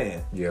know what I'm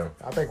saying? Yeah.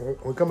 I think when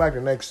we come back to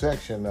the next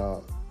session,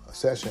 the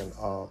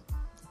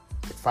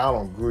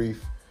final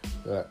grief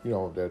that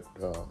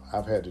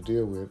I've had to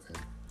deal with, and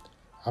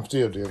I'm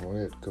still dealing with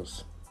it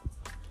because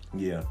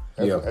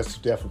that's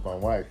definitely my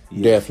wife.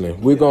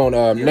 Definitely. We're going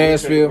to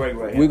Nashville.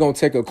 We're going to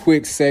take a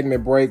quick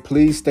segment break.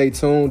 Please stay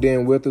tuned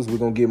in with us. We're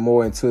going to get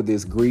more into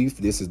this grief.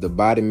 This is the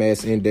body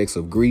mass index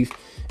of grief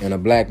and a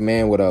black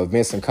man with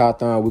Vincent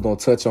Cawthon. We're going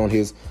to touch on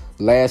his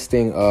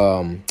lasting,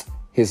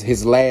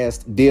 his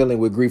last dealing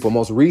with grief, or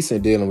most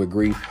recent dealing with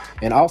grief,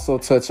 and also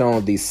touch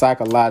on the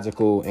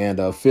psychological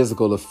and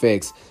physical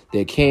effects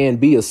that can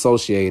be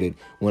associated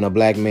when a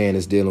black man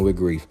is dealing with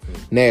grief.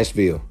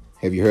 Nashville,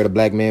 have you heard a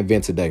black man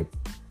vent today?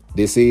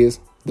 This is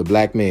the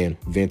Black Man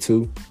Vent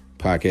 2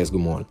 podcast.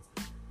 Good morning.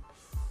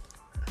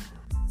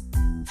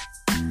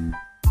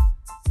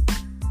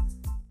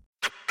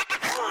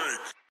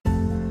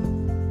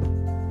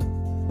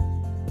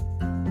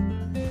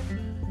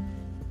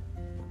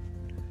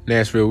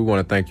 Nashville, we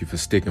want to thank you for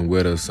sticking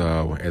with us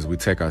as we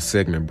take our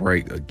segment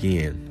break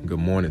again. Good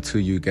morning to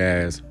you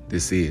guys.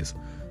 This is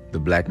the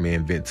Black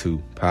Man Vent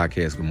 2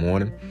 podcast. Good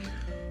morning.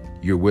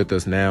 You're with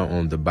us now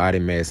on the body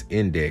mass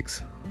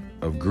index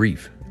of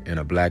grief and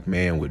a black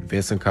man with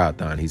Vincent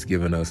Cawthon. He's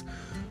given us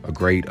a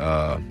great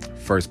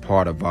first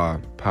part of our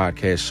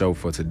podcast show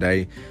for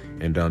today.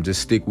 And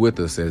just stick with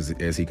us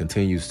as he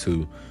continues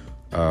to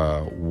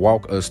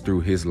walk us through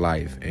his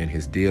life and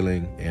his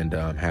dealing and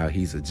how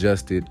he's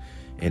adjusted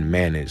and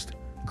managed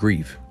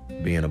grief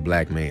being a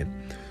black man.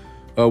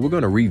 We're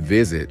going to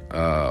revisit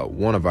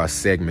one of our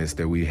segments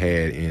that we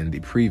had in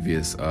the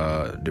previous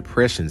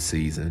depression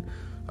season,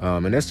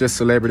 and that's just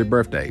celebrity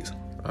birthdays.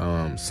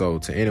 So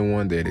to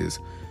anyone that is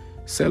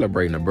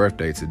celebrating a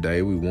birthday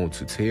today, we want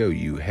to tell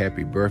you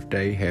happy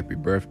birthday, happy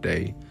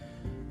birthday,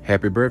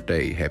 happy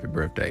birthday, happy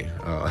birthday.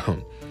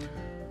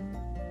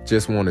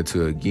 Just wanted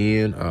to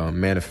again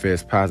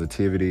manifest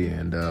positivity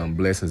and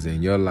blessings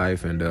in your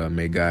life, and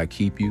may God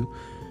keep you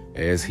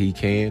as he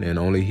can and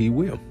only he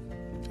will.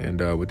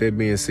 And with that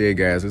being said,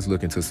 guys, let's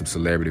look into some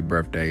celebrity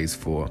birthdays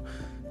for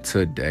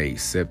today,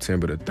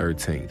 September the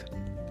 13th.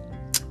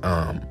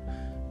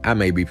 I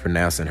may be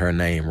pronouncing her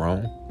name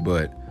wrong,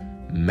 but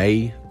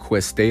Mae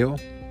Questel,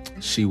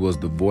 she was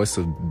the voice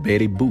of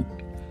Betty Boop.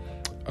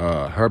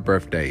 Her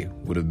birthday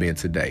would have been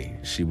today.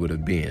 She would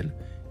have been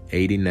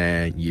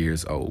 89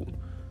 years old.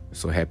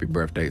 So happy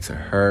birthday to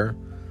her.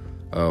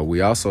 We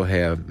also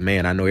have,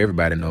 man, I know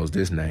everybody knows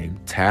this name,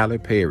 Tyler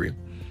Perry,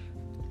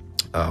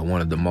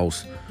 one of the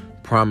most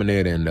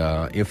prominent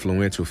and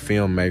influential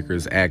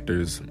filmmakers,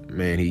 actors.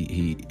 Man,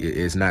 he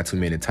it's not too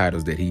many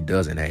titles that he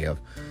doesn't have.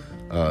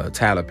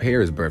 Tyler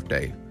Perry's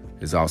birthday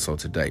is also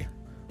today.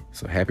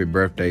 So happy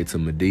birthday to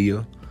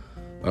Madea.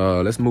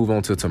 Let's move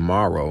on to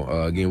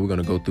tomorrow. Again, we're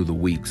going to go through the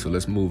week. So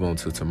let's move on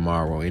to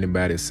tomorrow.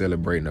 Anybody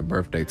celebrating a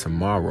birthday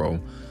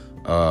tomorrow?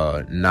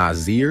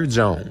 Nasir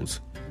Jones,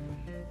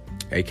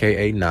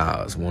 a.k.a.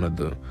 Nas, one of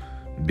the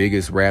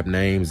biggest rap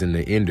names in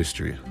the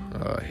industry.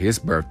 His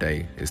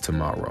birthday is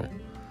tomorrow.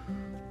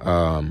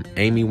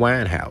 Amy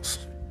Winehouse,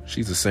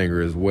 she's a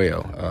singer as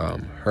well.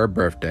 Her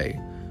birthday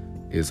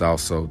is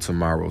also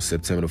tomorrow,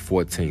 September the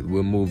 14th.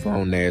 We'll move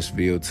on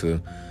Nashville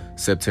to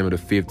September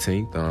the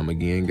 15th.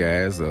 Again,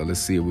 guys, let's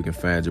see if we can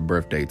find your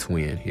birthday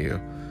twin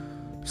here.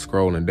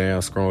 Scrolling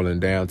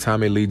down.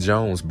 Tommy Lee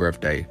Jones'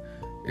 birthday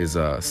is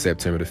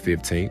September the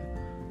 15th.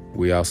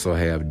 We also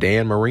have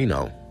Dan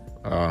Marino,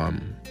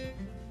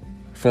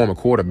 former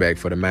quarterback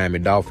for the Miami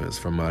Dolphins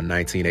from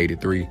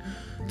 1983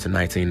 to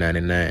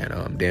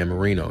 1999. Dan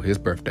Marino, his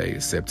birthday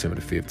is September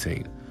the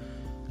 15th.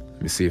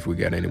 Let me see if we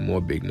got any more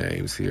big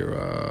names here.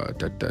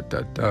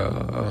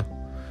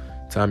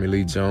 Tommy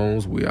Lee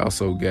Jones. We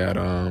also got,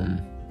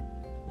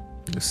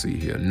 let's see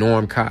here,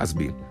 Norm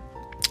Cosby.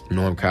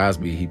 Norm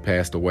Cosby, he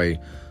passed away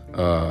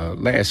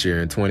last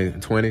year in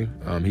 2020.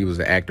 He was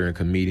an actor and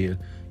comedian.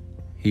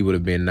 He would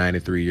have been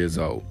 93 years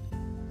old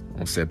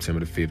on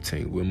September the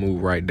 15th. We'll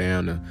move right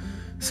down to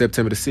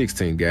September the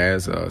 16th,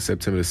 guys.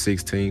 September the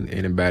 16th,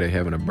 anybody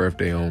having a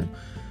birthday on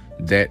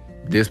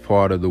this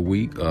part of the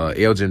week?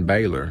 Elgin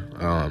Baylor.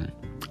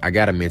 I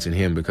got to mention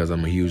him because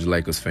I'm a huge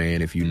Lakers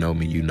fan. If you know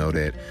me, you know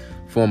that.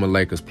 Former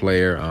Lakers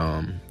player,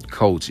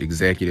 coach,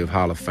 executive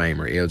Hall of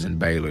Famer, Elgin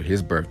Baylor.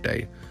 His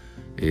birthday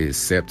is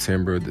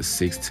September the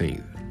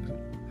 16th.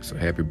 So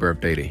happy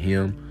birthday to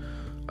him.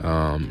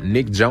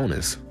 Nick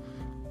Jonas,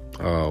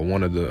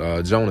 one of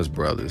the Jonas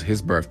brothers.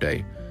 His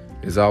birthday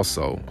is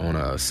also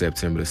on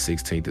September the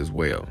 16th as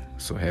well.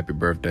 So happy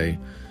birthday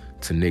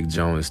to Nick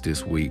Jonas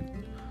this week.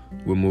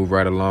 We'll move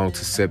right along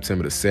to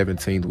September the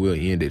 17th. We'll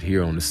end it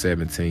here on the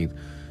 17th.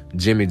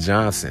 Jimmy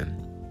Johnson,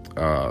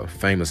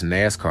 famous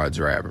NASCAR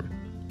driver.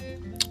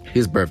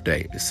 His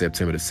birthday is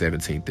September the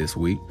 17th this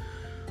week.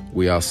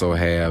 We also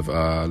have,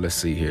 let's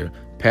see here,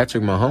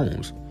 Patrick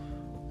Mahomes.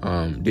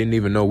 Didn't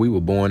even know we were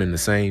born in the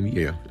same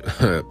year.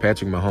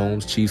 Patrick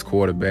Mahomes, Chiefs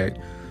quarterback.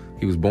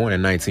 He was born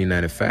in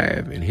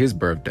 1995, and his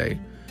birthday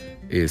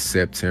is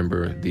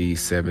September the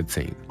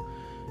 17th.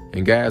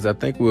 And guys, I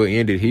think we'll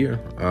end it here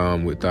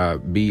with our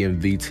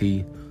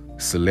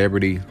BMVT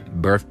celebrity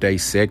birthday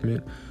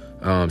segment.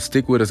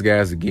 Stick with us,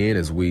 guys, again,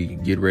 as we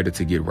get ready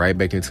to get right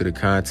back into the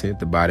content,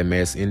 the Body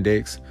Mass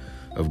Index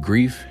of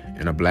Grief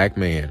and a Black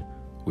Man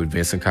with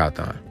Vincent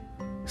Cawthon.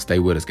 Stay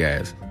with us,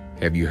 guys.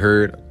 Have you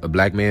heard a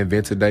black man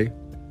vent today?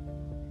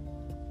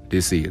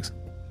 This is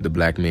the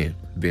Black Men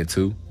Vent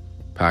 2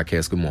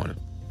 podcast. Good morning.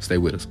 Stay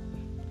with us.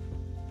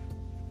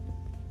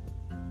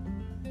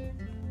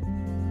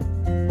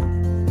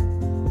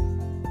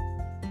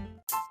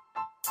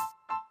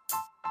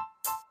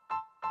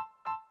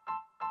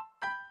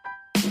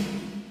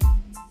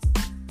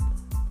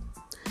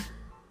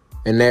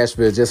 In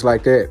Nashville, just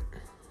like that,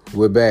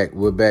 we're back.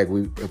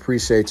 We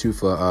appreciate you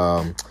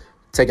for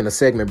taking a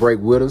segment break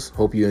with us.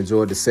 Hope you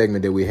enjoyed the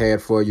segment that we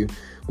had for you.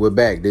 We're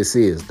back. This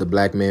is the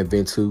Black Man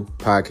Vent 2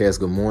 podcast.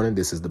 Good morning.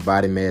 This is the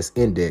Body Mass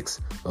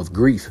Index of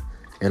Grief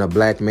and a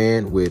Black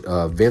Man with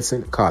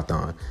Vincent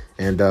Cawthon.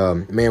 And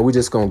man, we're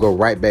just gonna go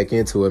right back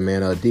into it,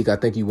 man. Deke, I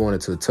think you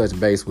wanted to touch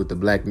base with the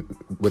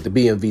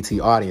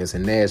BMVT audience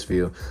in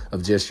Nashville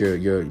of just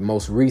your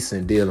most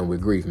recent dealing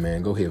with grief,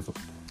 man. Go ahead.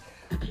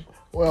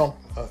 Well,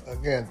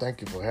 again,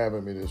 thank you for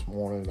having me this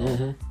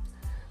morning.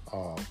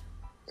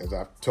 As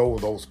I've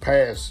told those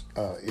past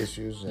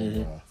issues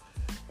and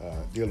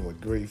dealing with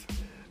grief,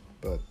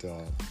 but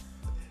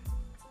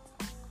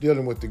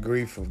dealing with the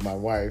grief of my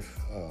wife,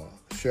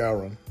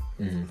 Sharon,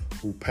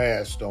 who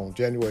passed on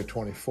January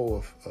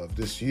 24th of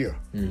this year,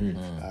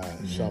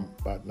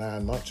 about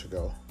 9 months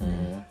ago.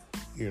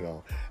 You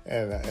know,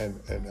 and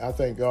I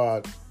thank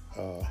God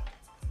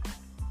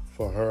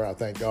for her. I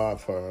thank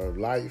God for her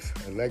life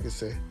and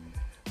legacy.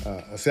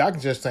 See, I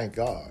can just thank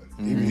God,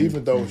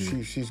 even though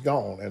she's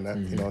gone, and that,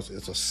 you know,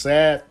 it's a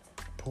sad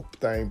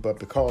thing. But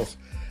because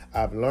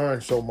I've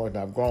learned so much, and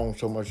I've grown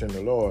so much in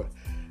the Lord,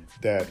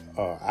 that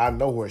I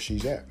know where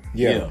she's at.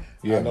 I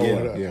know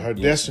what her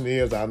destiny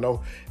is. I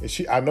know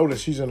that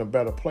she's in a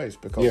better place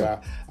because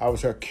I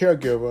was her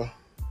caregiver,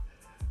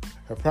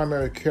 her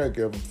primary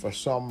caregiver for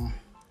some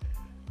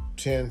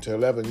 10 to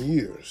 11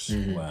 years.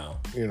 Wow.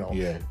 You know,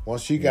 Yeah.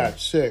 once she got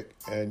sick,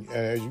 and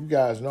as you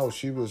guys know,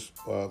 she was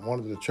one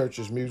of the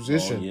church's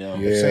musicians yeah.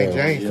 at St.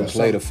 James Yeah,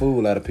 played a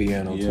fool out of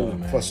piano too,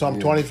 man. for some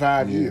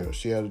 25 years.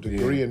 She had a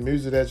degree in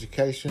music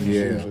education. She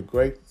Yeah. was a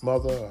great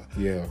mother.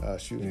 Yeah.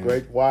 She was a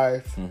great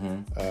wife.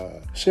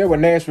 Share with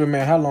Nashville,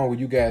 man. How long were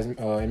you guys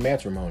in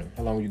matrimony?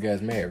 How long were you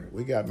guys married?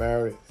 We got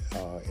married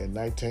in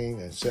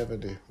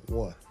 1971.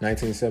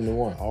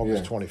 1971.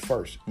 August yeah.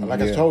 21st.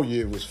 Like I Yeah. told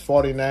you, it was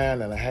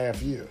 49 and a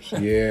half years.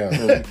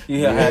 Yeah. You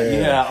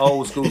hear how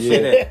old school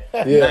say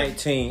that? Yeah.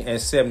 19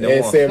 and 71.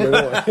 And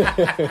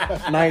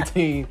 71.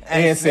 19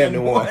 and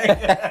 71.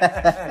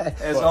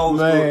 That's old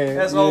school. Man,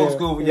 That's old yeah,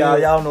 school for y'all.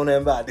 yeah. Y'all know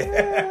nothing about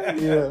that.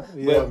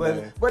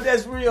 Yeah. But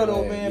that's real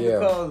though, man, yeah,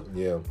 because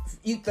yeah.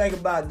 you think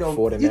about them.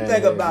 49 You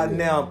think about yeah.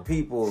 now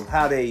people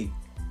how they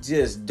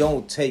just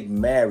don't take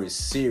marriage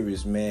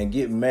serious, man.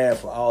 Get married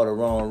for all the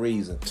wrong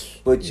reasons.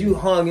 But you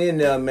hung in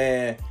there,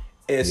 man,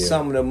 at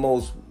some of the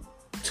most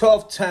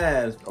tough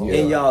times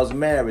in y'all's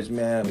marriage,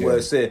 man. Yeah. Where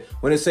it said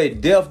when it say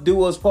death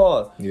do us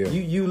part, Yeah.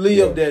 you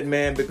live that,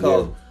 man,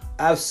 because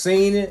I've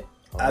seen it.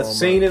 I've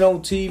seen it on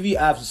TV.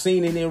 I've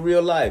seen it in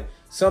real life.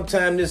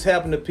 Sometimes this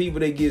happen to people.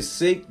 They get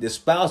sick. The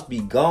spouse be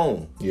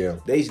gone. Yeah.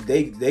 They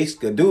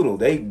skadoodle.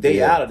 They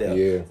Yeah, out of there.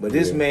 yeah, But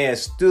this yeah. man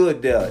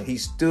stood there. He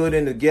stood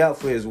in the gap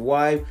for his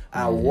wife.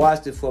 I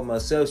watched it for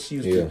myself. She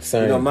used Yeah, to,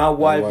 same. my I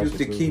wife watched used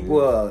to it too, keep yeah.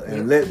 her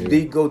and let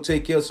D go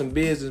take care of some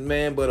business,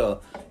 man. But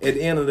at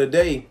the end of the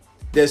day,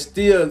 there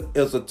still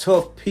is a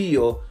tough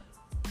pill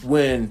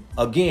when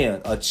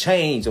again a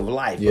change of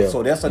life. Yeah,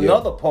 So that's yeah,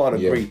 another part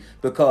of yeah, grief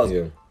because.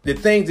 yeah. The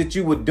things that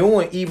you were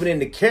doing, even in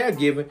the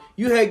caregiving,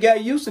 you had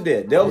got used to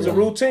that. That was a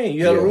routine.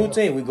 You had a Yeah.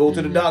 routine. We go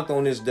to the doctor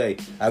on this day.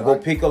 I go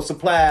pick up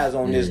supplies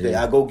on this day.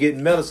 I go get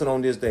medicine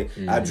on this day.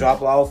 I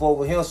drop her off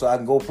over here so I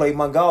can go play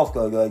my golf.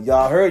 Cause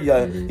y'all heard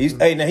now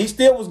he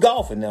still was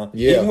golfing now.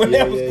 Yeah, Even when yeah,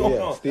 that was yeah, going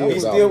yeah. on, Still he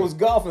golfing. still was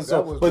golfing. So,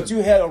 That was but the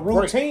you had a break.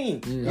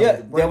 routine.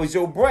 Yeah, that was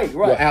your break,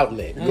 right? Your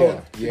outlet.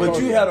 Yeah.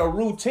 But you had a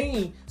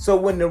routine. So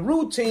when the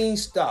routine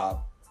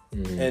stopped,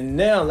 and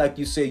now, like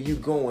you said, you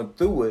going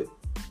through it,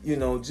 you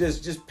know,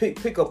 just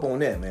pick up on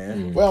that,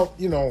 man. Well,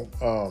 you know,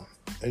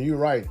 and you're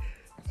right.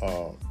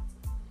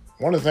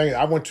 One of the things,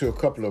 I went to a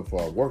couple of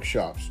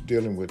workshops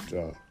dealing with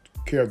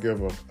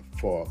caregiver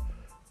for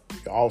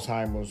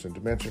Alzheimer's and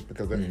dementia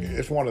because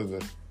it's one of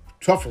the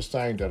toughest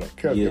things that a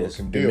caregiver Yes,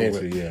 can deal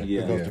dementia, with.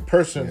 yeah. Because Yeah. the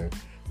person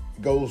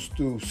goes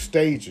through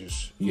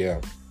stages Yeah.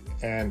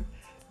 and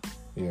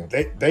Yeah.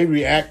 they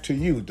react to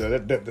you,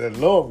 the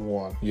loved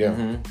one,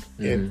 Yeah.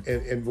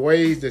 in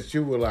ways that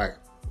you were like,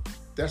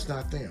 that's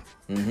not them.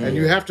 And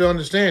you have to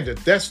understand that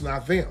that's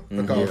not them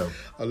because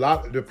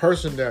the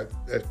person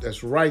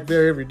that's right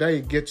there every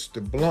day gets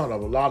the blunt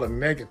of a lot of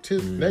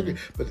negative.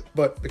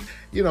 But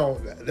you know,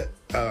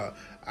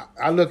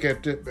 I look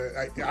at it.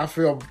 I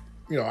feel,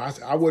 you know,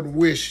 I wouldn't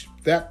wish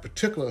that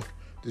particular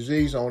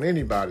disease on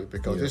anybody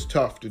because it's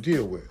tough to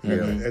deal with.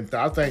 And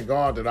I thank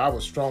God that I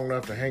was strong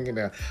enough to hang in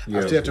there.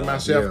 I said to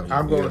myself,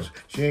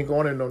 she ain't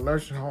going in no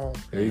nursing home.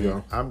 There you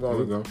go. I'm There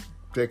you going go.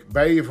 to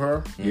bathe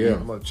her. Yeah.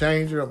 I'm going to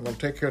change her. I'm going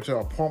to take her to her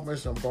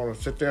appointments. I'm going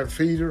to sit there and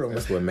feed her.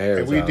 That's what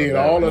marriage And we all did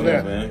about, all of man.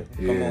 that. Man.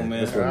 Yeah, Come on, man.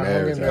 that's what I hung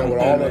marriage in there all with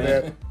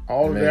about,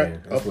 all man. of that,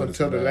 Man, that's up what it's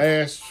until the about.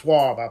 last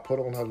swab I put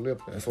on her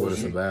lip That's what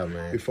it's about,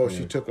 man. before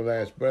she took her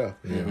last breath.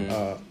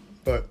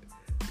 But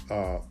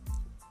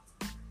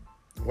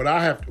what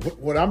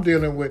I'm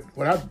dealing with,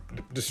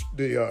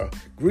 the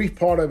grief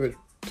part of it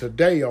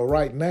today or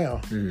right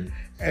now,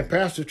 and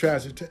Pastor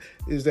tries to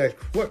is that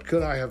what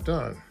could I have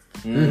done?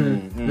 You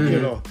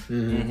know,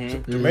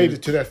 to made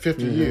it to that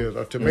 50 years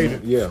or to made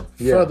it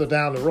further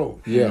down the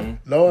road. Yeah.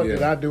 Lord, Yeah.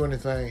 did I do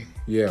anything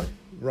Yeah.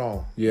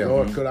 wrong? Yeah.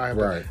 Lord, could I have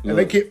Right. done? And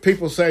they get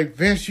people say,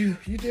 Vince, you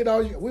did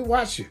all we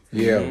watched you.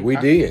 Yeah, we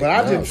did. But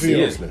I No, didn't feel.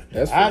 seriously.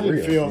 That's for I didn't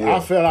real. feel. Yeah. I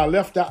felt I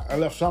left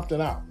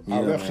something out. I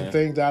left some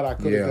things out I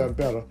could have Yeah. done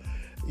better.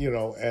 You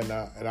know, and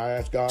I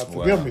asked God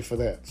forgive me for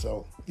that.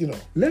 So you know,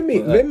 Let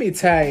me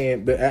tie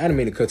in, but I didn't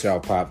mean to cut y'all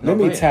pop. Let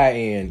me go ahead. tie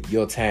in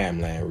your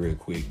timeline real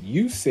quick.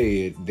 You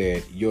said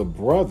that your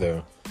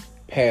brother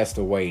passed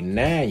away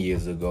 9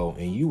 years ago,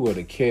 and you were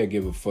the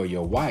caregiver for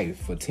your wife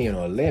for 10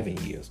 or 11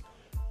 years.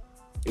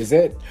 Was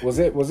that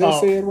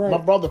said right? my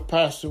brother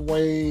passed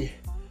away.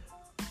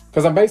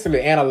 Because I'm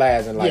basically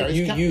analyzing, like, Yeah,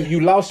 it's you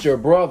lost your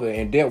brother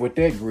and dealt with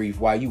that grief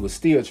while you were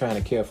still trying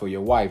to care for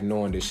your wife,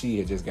 knowing that she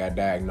had just got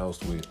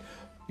diagnosed with,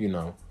 you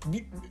know.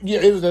 Yeah,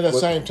 it was at the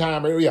same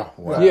time. Yeah,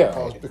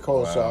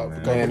 because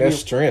Man, that's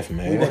strength,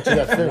 man. we went to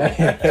that funeral.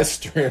 Man, that's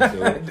strength,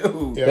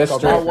 dude. Yeah, That's because my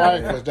strength,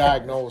 wife man. was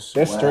diagnosed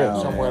That's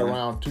strength, somewhere man.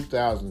 around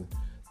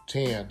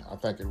 2010, I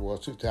think it was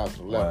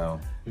 2011. Wow.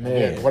 Man.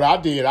 Yeah, what I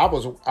did, I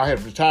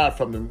had retired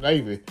from the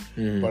Navy,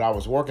 but I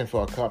was working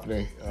for a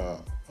company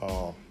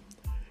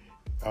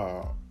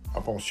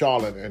up on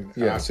Charlotte, and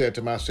Yeah. I said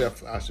to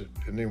myself,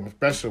 and then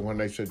especially when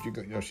they said,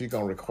 she's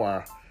gonna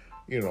require,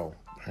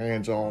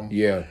 hands-on.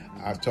 Yeah.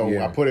 I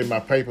Yeah. I put in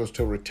my papers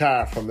to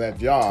retire from that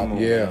job.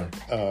 Yeah.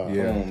 Come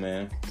on,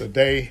 man. The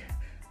day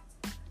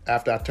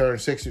after I turned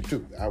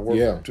 62. I worked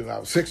Yeah. up till I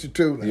was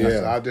 62. And Yeah. I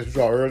said, I just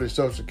draw early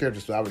Social Security,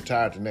 so I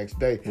retired the next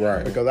day.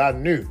 Right. Because I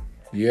knew,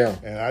 Yeah.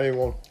 and I didn't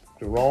want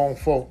the wrong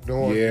folk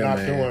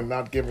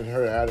not giving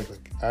her adequate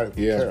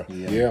Yeah. care.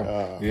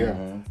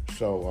 Yeah.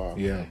 So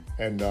Yeah.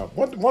 and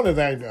one of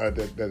the things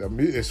that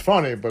is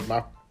funny, but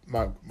my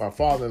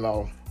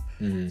father-in-law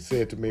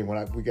said to me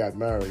when we got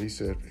married, he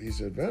said,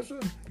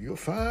 Vincent, you're a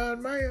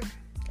fine man.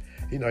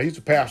 You know, he's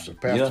a pastor,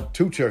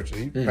 two churches.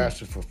 He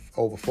pastored for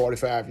over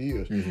 45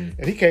 years.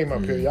 And he came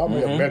up here. Y'all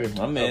may have met him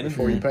I met him.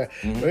 before he passed.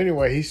 But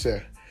anyway, he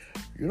said,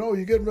 you know,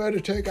 you're getting ready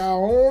to take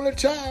our only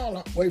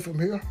child away from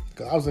here.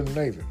 Because I was in the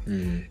Navy.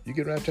 You're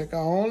getting ready to take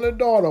our only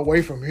daughter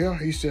away from here.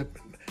 He said,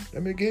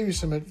 let me give you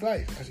some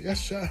advice. I said, yes,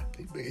 sir.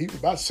 He was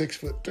about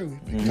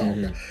 6'2". He was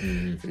talking.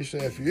 He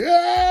said, if you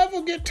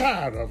ever get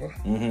tired of her,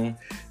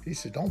 he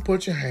said, don't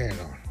put your hand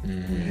on her.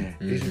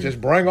 He said, just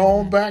bring her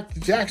on back to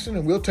Jackson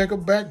and we'll take her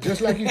back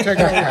just like you take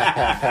her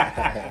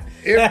back.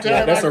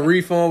 That's a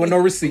refund with no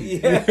receipt.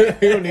 You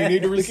don't even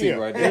need the receipt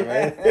right there,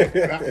 man.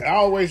 I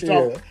always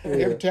talk,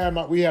 every time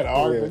we had an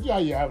argument,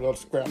 you have little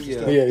scraps and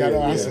stuff.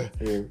 I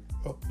said,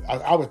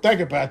 I was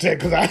thinking about that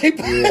because I ain't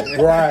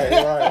Right.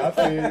 I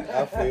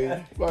feel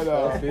you.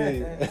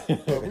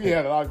 But we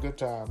had a lot of good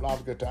time. I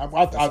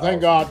thank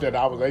God that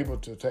I was able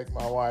to take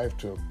my wife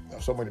to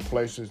so many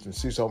places and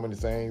see so many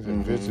things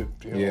and visit,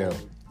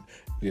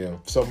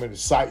 so many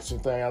sites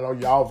and things. I know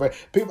y'all,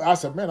 people, I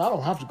said, man, I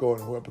don't have to go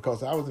anywhere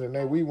because I was in the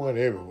Navy. We went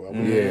everywhere.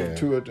 We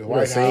toured the White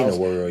House. seen the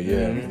world,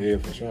 yeah,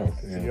 for sure.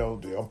 Yeah. You know,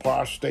 the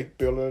Empire State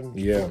Building.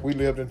 Yeah. We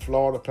lived in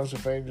Florida,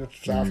 Pennsylvania,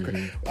 South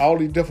Carolina, all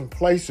these different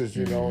places,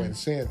 you know, and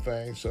seeing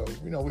things. So,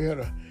 you know, we had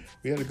a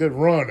good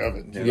run of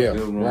it. Yeah,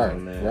 Good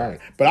run, man. right.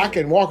 But I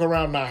can walk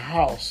around my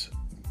house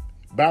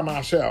by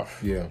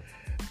myself. Yeah.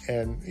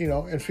 And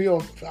and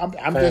feel I'm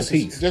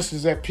peace. just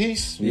as at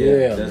peace.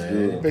 Yeah, that's man.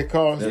 good.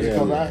 Because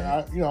good.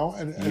 I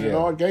the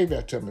Lord gave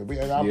that to me.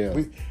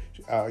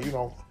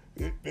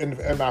 In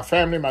my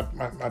family, my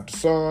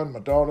son, my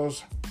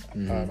daughters,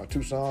 my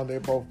two sons,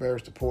 they're both very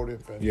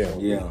supportive. And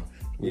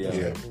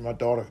My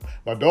daughter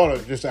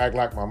just act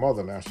like my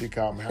mother now. She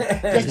called me,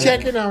 just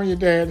checking on you,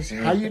 Dad.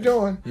 How you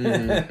doing?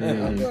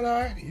 I'm doing all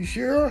right. You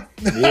sure?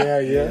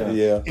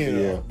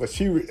 Yeah. But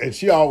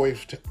she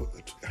always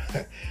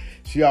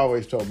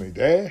told me,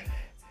 Dad,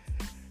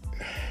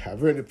 I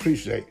really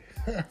appreciate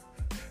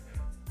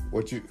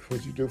what you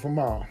do for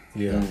Mom.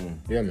 Yeah,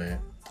 man.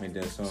 Ain't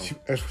that something?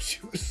 That's what she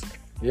was saying.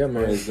 Yeah,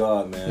 man. Praise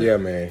God, man. Yeah,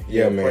 man.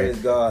 Praise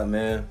God,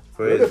 man.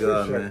 Praise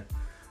God, man.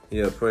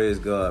 Yeah, praise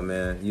God,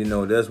 man. You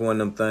know, that's one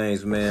of them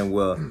things, man,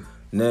 where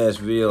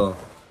Nashville,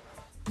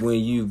 when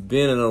you've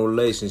been in a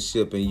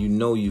relationship and you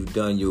know you've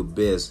done your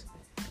best,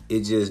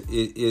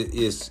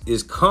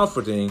 it's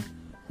comforting,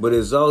 but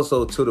it's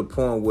also to the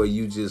point where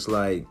you just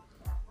like,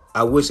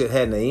 I wish it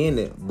hadn't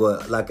ended,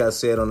 but like I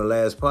said on the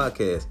last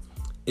podcast,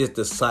 it's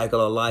the cycle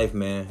of life,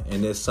 man,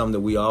 and that's something that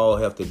we all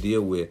have to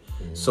deal with.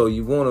 So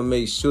you want to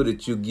make sure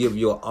that you give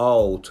your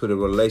all to the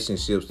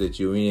relationships that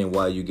you're in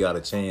while you got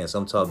a chance.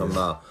 I'm talking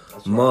about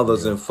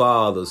mothers and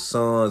fathers,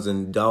 sons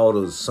and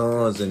daughters,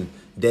 sons and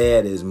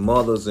daddies,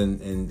 mothers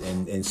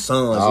and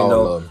sons,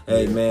 All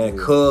man,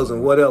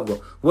 cousins, whatever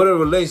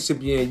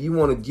relationship you're in, you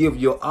want to give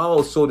your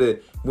all so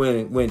that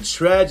when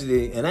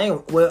tragedy, and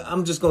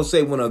I'm just gonna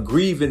say when a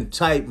grieving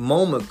type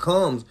moment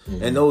comes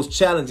and those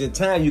challenging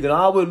times, you can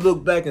always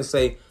look back and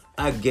say,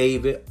 I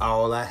gave it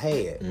all I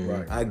had.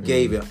 Right. I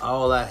gave it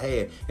all I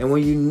had. And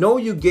when you know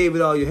you gave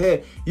it all you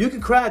had, you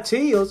can cry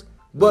tears,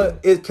 but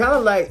it's kind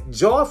of like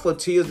joyful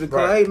tears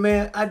because, hey,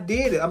 man, I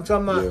did it. I'm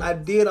talking about I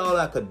did all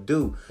I could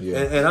do. Yeah.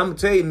 And I'm going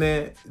to tell you,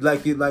 man,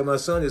 like my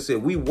son just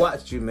said, we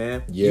watched you,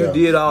 man. Yeah. You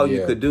did all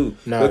you could do.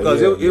 Nah, because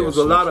it was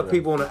a lot of sure.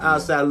 people on the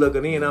outside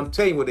looking in. I'm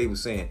telling you what they were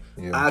saying.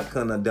 Yeah. I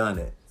couldn't have done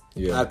it.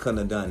 Yeah. I couldn't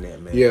have done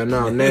that, man. Yeah,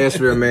 no,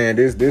 Nashville, man,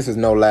 this is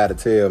no lie to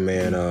tell,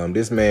 man.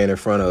 This man in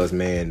front of us,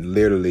 man,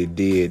 literally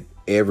did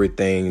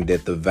everything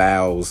that the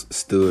vows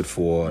stood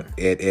for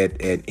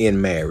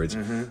in marriage.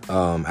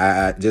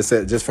 I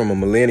just from a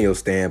millennial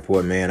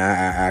standpoint, man,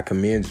 I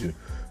commend you,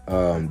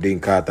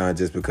 Deacon Carthon,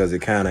 just because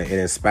it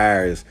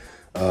inspires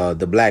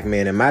the black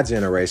man in my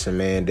generation,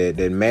 man,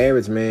 that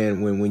marriage,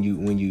 man, when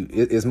you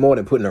it's more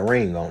than putting a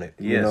ring on it.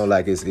 Yes. You know,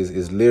 like it's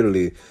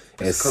literally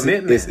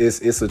commitment.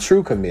 It's a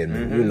true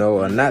commitment, you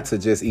know, not to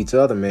just each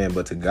other, man,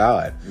 but to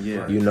God.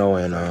 Yeah. You know,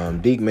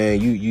 and Deke, man,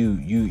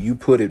 you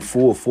put it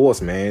full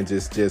force, man,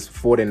 just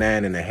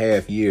 49 and a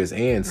half years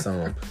and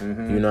some.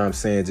 You know what I'm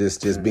saying?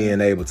 Just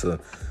being able,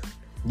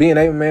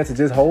 man, to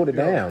just hold it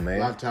down, man. A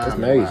lot of times, it's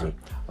amazing.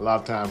 a lot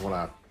of times when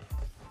I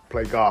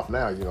play golf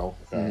now, you know,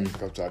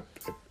 because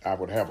I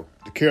would have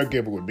the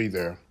caregiver would be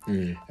there,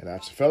 and I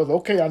said, fellas,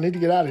 okay, I need to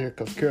get out of here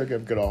because the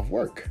caregiver get off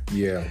work.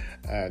 Yeah.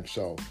 And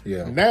so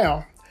Yeah.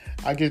 now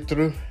I get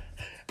through,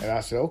 and I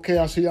said, okay,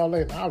 I'll see y'all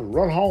later. I would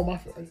run home. I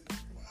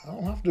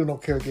don't have to do no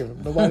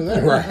caregiving. Nobody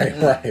there.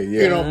 Right,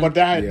 yeah. You know, but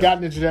I had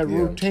gotten into that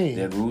routine.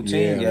 That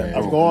routine, Yeah,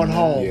 of man. going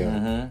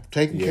home,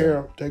 taking care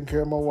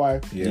of my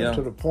wife, Yeah.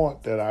 to the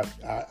point that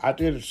I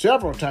did it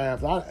several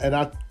times, and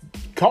I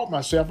caught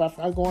myself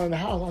after I was going in the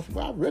house. I said,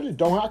 well, I really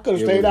don't. I could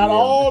have stayed out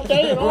all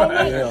day and all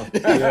night.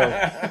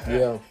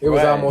 Yeah. It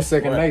was almost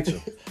second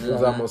nature. It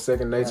was almost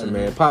second nature,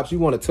 man. Pops, you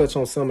want to touch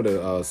on some of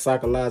the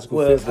psychological,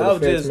 physical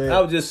effects, man?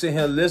 I was just sitting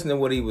here listening to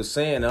what he was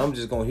saying. I'm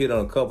just gonna hit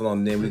on a couple of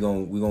them. Then we're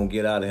gonna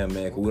get out of here,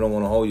 man, because we don't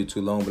want to hold you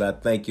too long. But I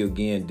thank you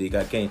again, Dick.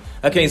 I can't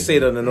say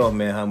that enough,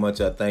 man. How much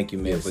I thank you,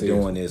 man, for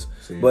doing this.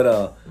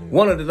 But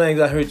one of the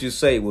things I heard you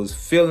say was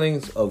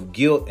feelings of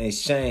guilt and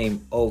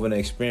shame over an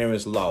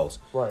experienced loss.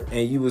 Right.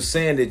 And you were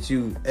saying that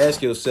you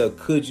ask yourself,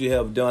 could you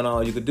have done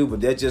all you could do? But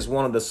that's just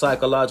one of the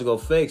psychological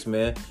effects,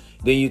 man.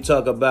 Then you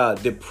talk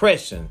about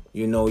depression.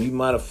 You know, you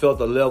might have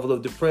felt a level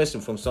of depression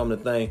from some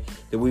of the things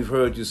that we've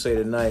heard you say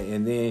tonight.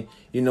 And then,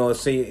 you know, it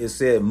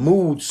said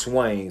mood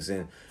swings.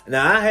 And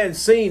now I hadn't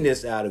seen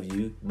this out of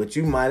you, but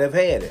you might have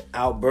had it.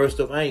 Outburst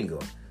of anger.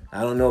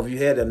 I don't know if you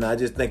had it or not. I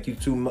just think you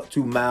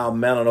too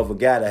mild-mannered of a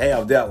guy to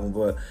have that one.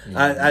 But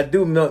I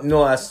do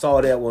know I saw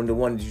that one, the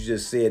one that you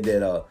just said,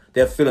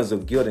 that feelings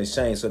of guilt and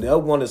shame. So that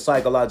was one of the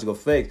psychological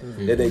effects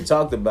that they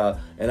talked about.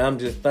 And I'm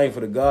just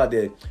thankful to God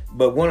that.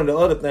 But one of the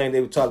other things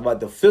they would talk about,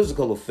 the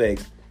physical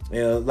effects.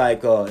 You know,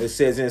 like it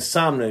says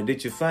insomnia.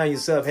 Did you find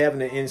yourself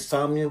having an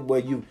insomnia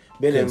where you've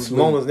been in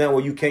moments now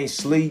where you can't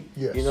sleep?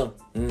 Yes. You know?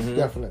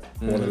 Definitely.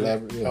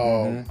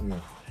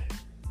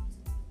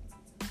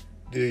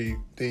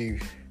 The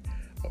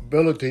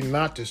ability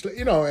not to sleep,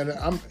 you know, and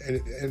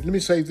let me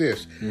say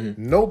this: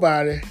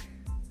 nobody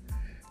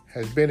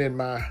has been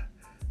in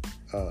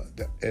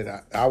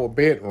our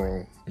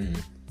bedroom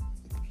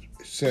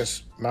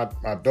since my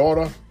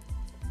daughter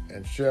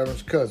and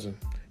Sharon's cousin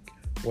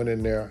went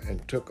in there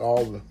and took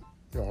all the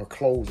her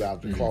clothes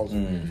out of the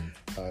closet.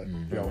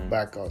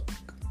 Back a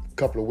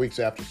couple of weeks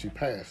after she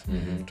passed,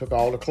 took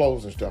all the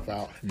clothes and stuff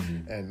out,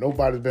 and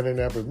nobody's been in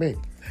there but me.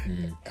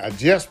 I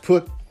just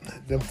put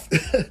them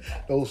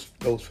those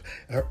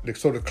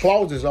so the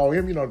closet is all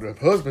empty. You know, the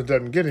husband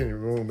doesn't get any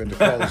room in the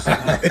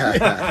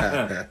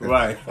closet.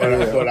 Right.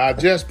 But I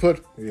just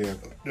put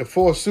the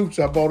 4 suits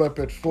I bought up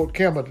at Fort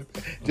Campbell.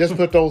 Just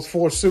put those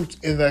 4 suits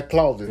in that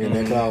closet.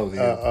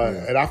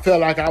 And I felt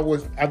like I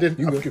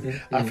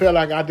felt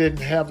like I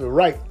didn't have the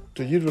right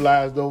to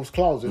utilize those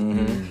closets,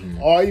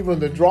 or even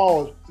the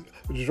drawers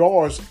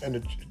and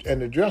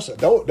the dresser.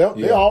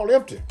 They're all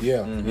empty.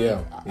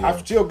 I've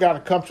still got to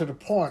come to the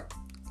point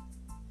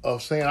of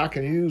saying I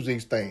can use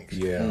these things.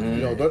 You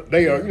know,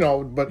 they are. You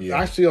know, but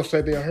I still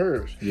say they're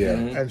hers.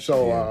 And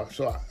so,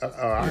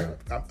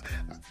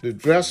 the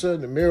dresser,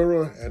 the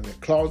mirror, and the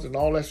closet, and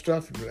all that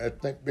stuff.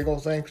 That big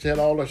old thing, she had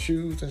all her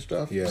shoes and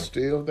stuff.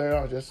 Still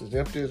there, just as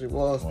empty as it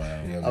was.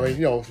 I mean,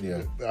 you know,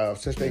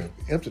 since they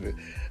emptied it.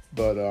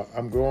 But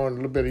I'm growing a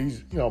little bit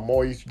easy,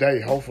 more each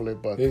day, hopefully.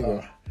 But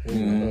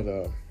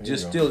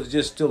just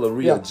still a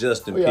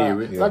readjusting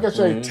period. Like I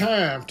say,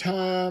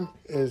 time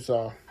is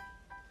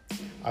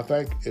I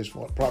think is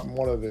probably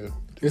one of the.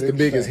 It's the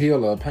biggest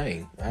healer of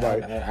pain.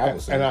 Right. I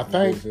would say. And I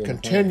think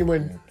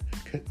continuing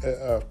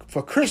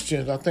for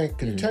Christians, I think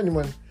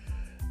continuing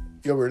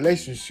your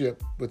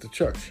relationship with the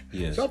church.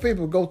 Yes. Some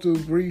people go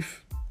through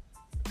grief,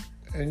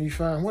 and you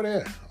find what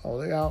they are.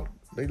 They out.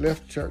 They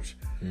left the church.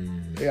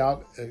 They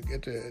out and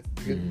get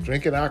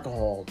drinking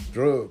alcohol,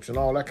 drugs, and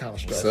all that kind of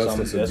stuff.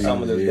 That's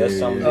some of the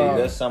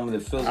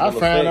physical I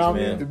found out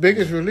man. The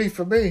biggest relief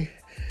for me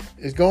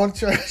is going to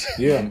church.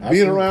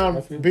 being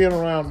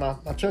around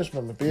my church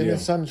members, being in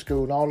Sunday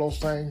school and all those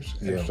things.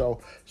 And so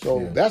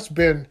that's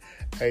been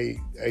a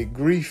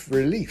grief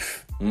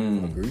relief.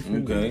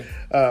 Okay.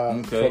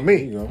 For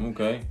me.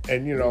 Okay.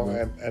 And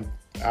and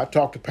I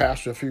talked to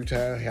Pastor a few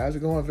times. How's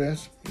it going,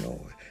 Vince?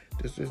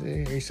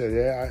 He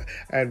said,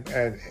 and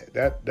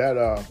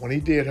that when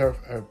he did her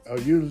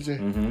eulogy,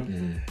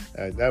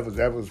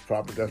 that was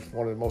probably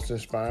one of the most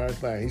inspiring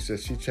things. He said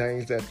she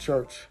changed that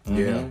church.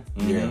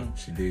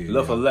 She did.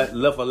 Left a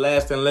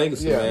lasting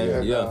legacy,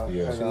 man.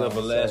 She left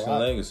a lasting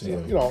legacy.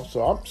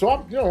 So I'm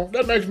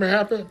that makes me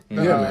happy.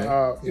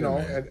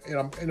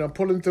 And I'm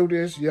pulling through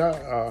this.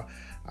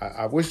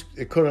 I wish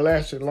it could have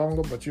lasted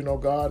longer, but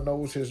God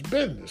knows His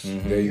business.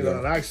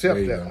 And I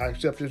accept that. I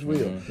accept His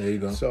will. There you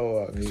go.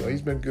 So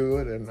He's been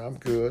good, and I'm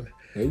good.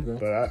 There you go.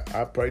 But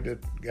I pray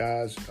that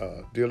guys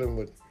dealing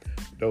with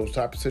those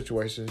type of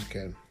situations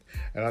can,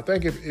 and I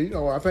think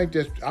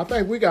I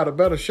think we got a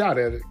better shot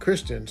at it,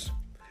 Christians,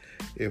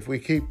 if we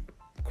keep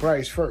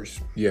Christ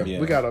first.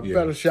 We got a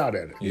better shot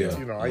at it.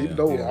 Even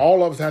though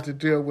all of us have to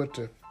deal with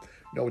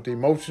with the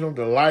emotional,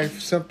 the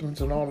life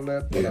symptoms, and all of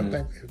that. But I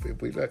think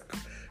if we let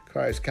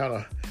Christ kind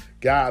of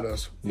guide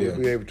us, we'll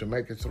be able to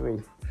make it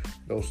through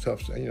those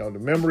tough things. The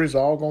memories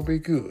are all going to be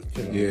good. I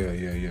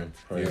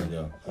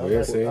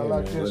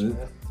like this, man.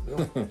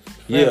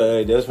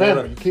 That's one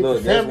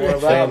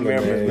of our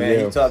memories, man.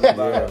 You talking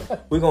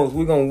about we're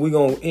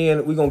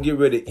gonna get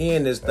ready to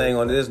end this thing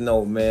on this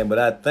note, man. But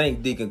I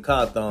thank Deacon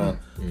Cawthon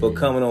for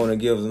coming on and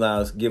giving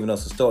us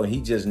a story. He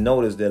just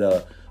noticed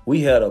that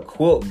We had a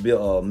quilt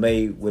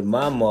made with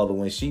my mother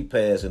when she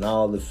passed and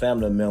all the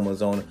family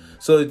members on it.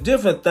 So there's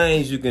different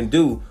things you can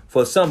do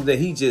for something that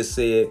he just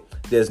said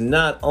that's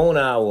not on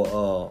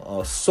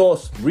our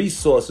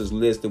resources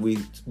list that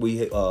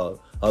we are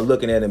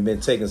looking at and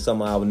been taking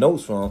some of our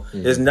notes from.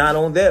 It's not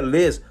on that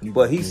list,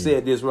 but he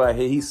said this right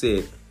here. He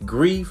said,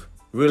 grief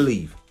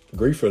relief.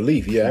 Grief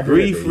relief, yeah.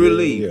 Grief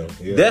relief.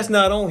 Yeah. That's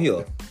not on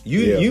here.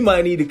 You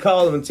might need to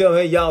call them and tell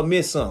them, hey, y'all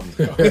missed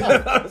something.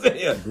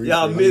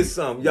 Y'all missed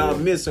something. Y'all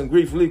missed some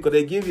grief relief because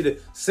they give you the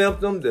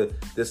symptoms,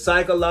 the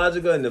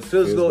psychological and the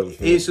physical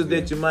issues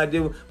that you might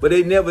deal with, but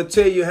they never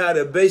tell you how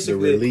to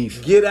basically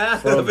get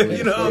out of it.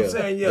 You know what I'm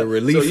saying? Yeah. The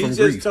relief so he from just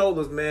grief. told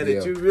us, man,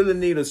 that you really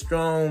need a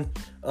strong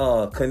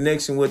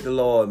connection with the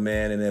Lord,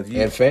 man, and if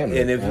you and family,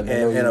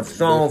 and a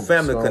strong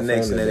family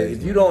connection. And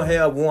if you don't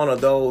have one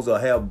of those or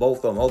have both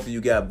of them, hopefully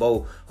you got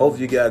both.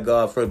 Hopefully you got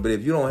God first. But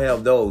if you don't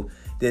have those,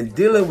 then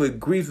dealing with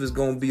grief is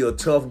going to be a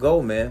tough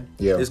go, man.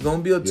 Yeah. It's going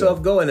to be a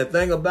tough go. And the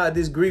thing about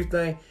this grief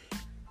thing,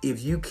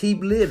 if you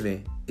keep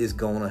living, it's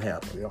going to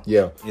happen.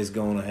 Yeah. It's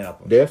going to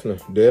happen.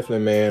 Definitely,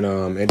 man.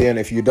 And then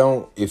if you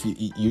don't, if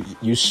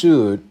you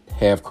should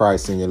have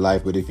Christ in your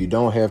life, but if you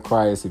don't have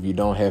Christ, if you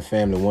don't have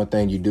family, one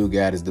thing you do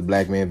got is the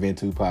Black Man Vent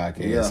To podcast.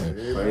 Yeah.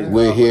 And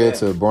we're here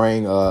to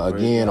bring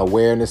again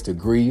awareness to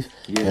grief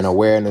and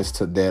awareness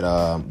to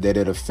that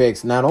it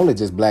affects not only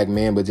just black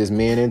men but just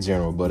men in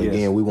general. But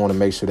again, we want to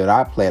make sure that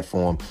our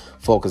platform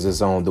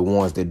focuses on the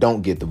ones that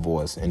don't get the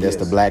voice, and that's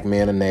the black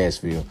men of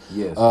Nashville.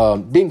 Yes.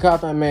 Deacon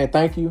Cawthon, man,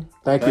 thank you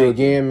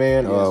again,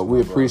 man. Yes,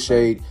 we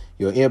appreciate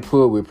your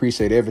input. We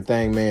appreciate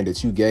everything, man,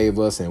 that you gave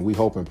us, and we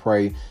hope and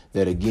pray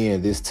that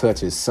again this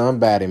touches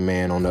somebody,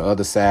 man, on the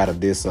other side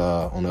of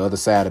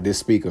this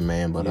speaker,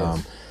 man.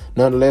 But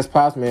nonetheless,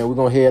 Pops, man, we're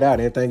gonna head out.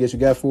 Anything else you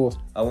got for us?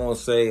 I want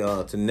to say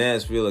to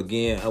Nashville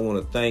again, I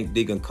want to thank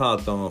Deacon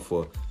Cawthon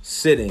for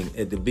sitting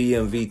at the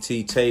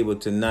BMVT table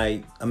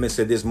tonight.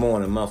 This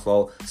morning, my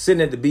fault.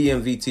 Sitting at the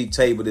BMVT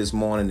table this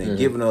morning and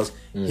giving us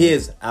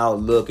his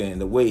outlook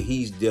and the way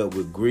he's dealt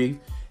with grief.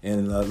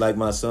 And like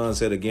my son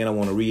said again, I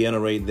want to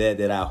reiterate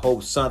that I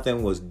hope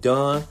something was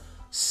done,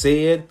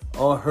 said,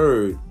 or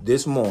heard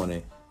this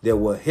morning that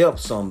will help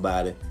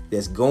somebody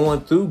that's going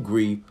through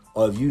grief,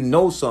 or if you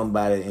know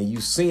somebody and you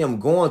see them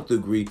going through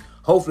grief,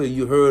 hopefully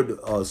you heard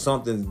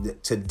something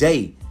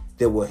today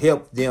that will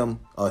help them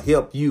or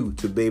help you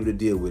to be able to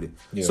deal with it.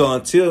 Yeah. So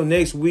until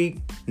next week,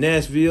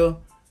 Nashville,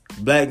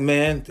 black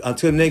man,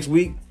 until next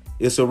week,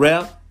 it's a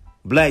wrap.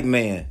 Black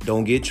man,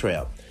 don't get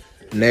trapped.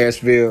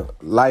 Nashville,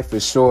 life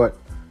is short.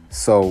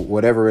 So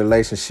whatever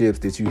relationships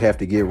that you have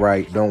to get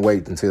right, don't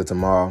wait until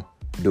tomorrow.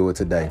 Do it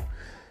today.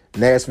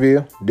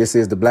 Nashville, this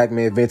is the Black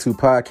Man Vent To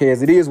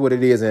podcast. It is what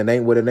it is and it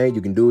ain't what it ain't.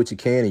 You can do what you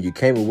can and you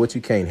can't with what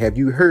you can't. Have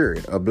you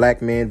heard a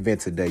black man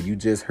vent today? You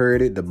just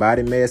heard it, the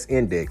body mass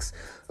index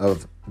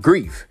of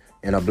grief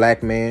in a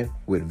black man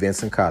with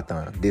Vincent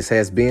Cawthon. This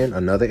has been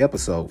another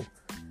episode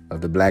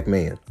of the Black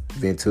Man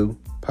Vent To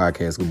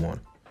podcast. Good morning.